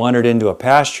 wandered into a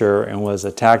pasture, and was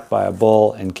attacked by a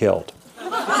bull and killed.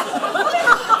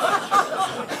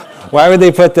 Why would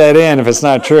they put that in if it's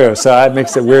not true? So that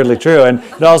makes it weirdly true. And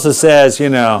it also says,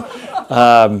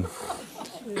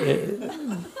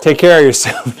 take care of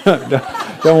yourself.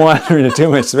 Don't wander into too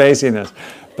much spaciness.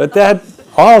 But that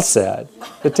all said,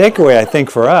 the takeaway, I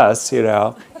think, for us,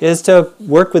 is to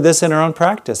work with this in our own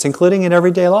practice, including in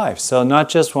everyday life. So not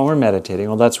just when we're meditating,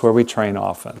 well, that's where we train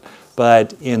often.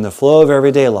 but in the flow of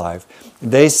everyday life,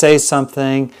 they say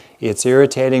something, it's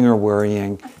irritating or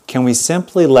worrying. Can we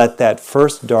simply let that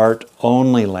first dart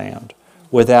only land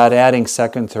without adding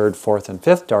second, third, fourth, and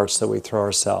fifth darts that we throw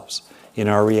ourselves in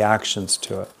our reactions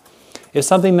to it? If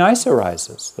something nice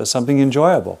arises, there's something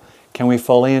enjoyable, can we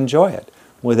fully enjoy it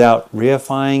without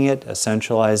reifying it,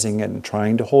 essentializing it, and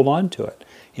trying to hold on to it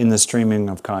in the streaming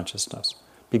of consciousness?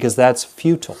 Because that's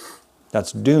futile,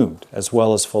 that's doomed, as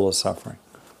well as full of suffering,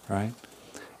 right?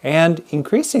 And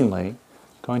increasingly,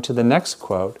 going to the next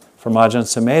quote from Ajahn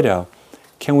Sumedho,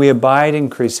 can we abide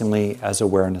increasingly as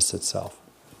awareness itself?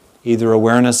 Either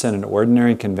awareness in an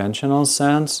ordinary conventional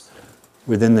sense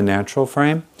within the natural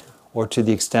frame, or to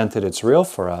the extent that it's real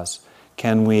for us,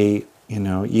 can we,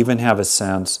 even have a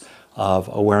sense of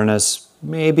awareness,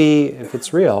 maybe, if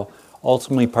it's real,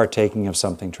 ultimately partaking of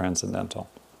something transcendental.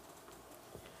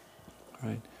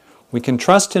 Right? We can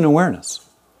trust in awareness,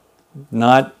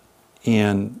 not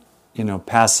in,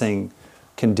 passing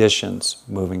conditions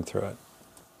moving through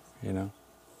it,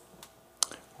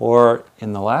 Or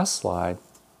in the last slide,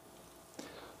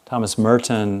 Thomas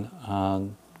Merton,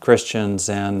 Christian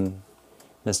Zen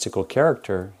mystical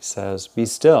character, says, "Be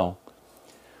still.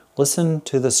 Listen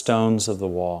to the stones of the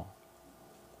wall.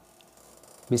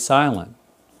 Be silent.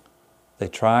 They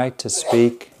try to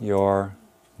speak your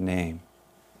name.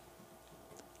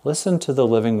 Listen to the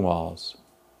living walls.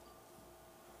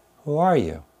 Who are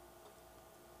you?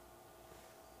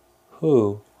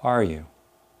 Who are you?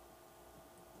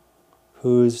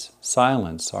 Whose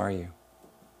silence are you?"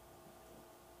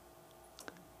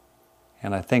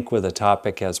 And I think with a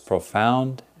topic as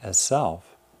profound as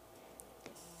self,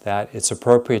 that it's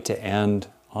appropriate to end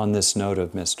on this note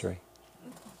of mystery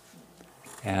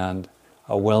and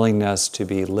a willingness to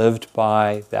be lived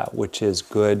by that which is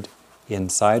good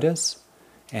inside us,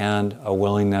 and a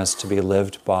willingness to be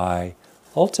lived by,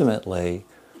 ultimately,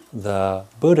 the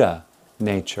Buddha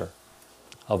nature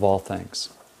of all things.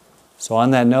 So on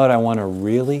that note, I want to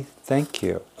really thank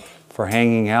you for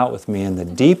hanging out with me in the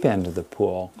deep end of the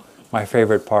pool, my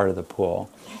favorite part of the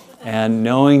pool, and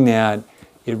knowing that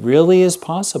it really is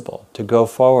possible to go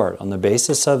forward on the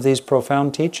basis of these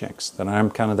profound teachings that I'm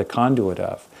kind of the conduit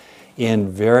of,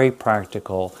 in very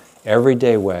practical,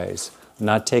 everyday ways,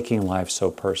 not taking life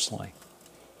so personally.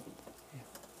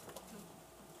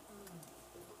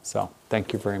 So,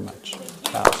 thank you very much.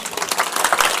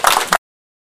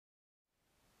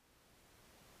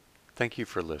 Thank you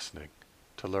for listening.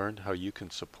 To learn how you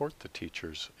can support the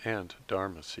teachers and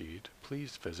Dharma Seed,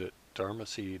 please visit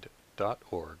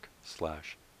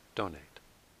dharmaseed.org/donate.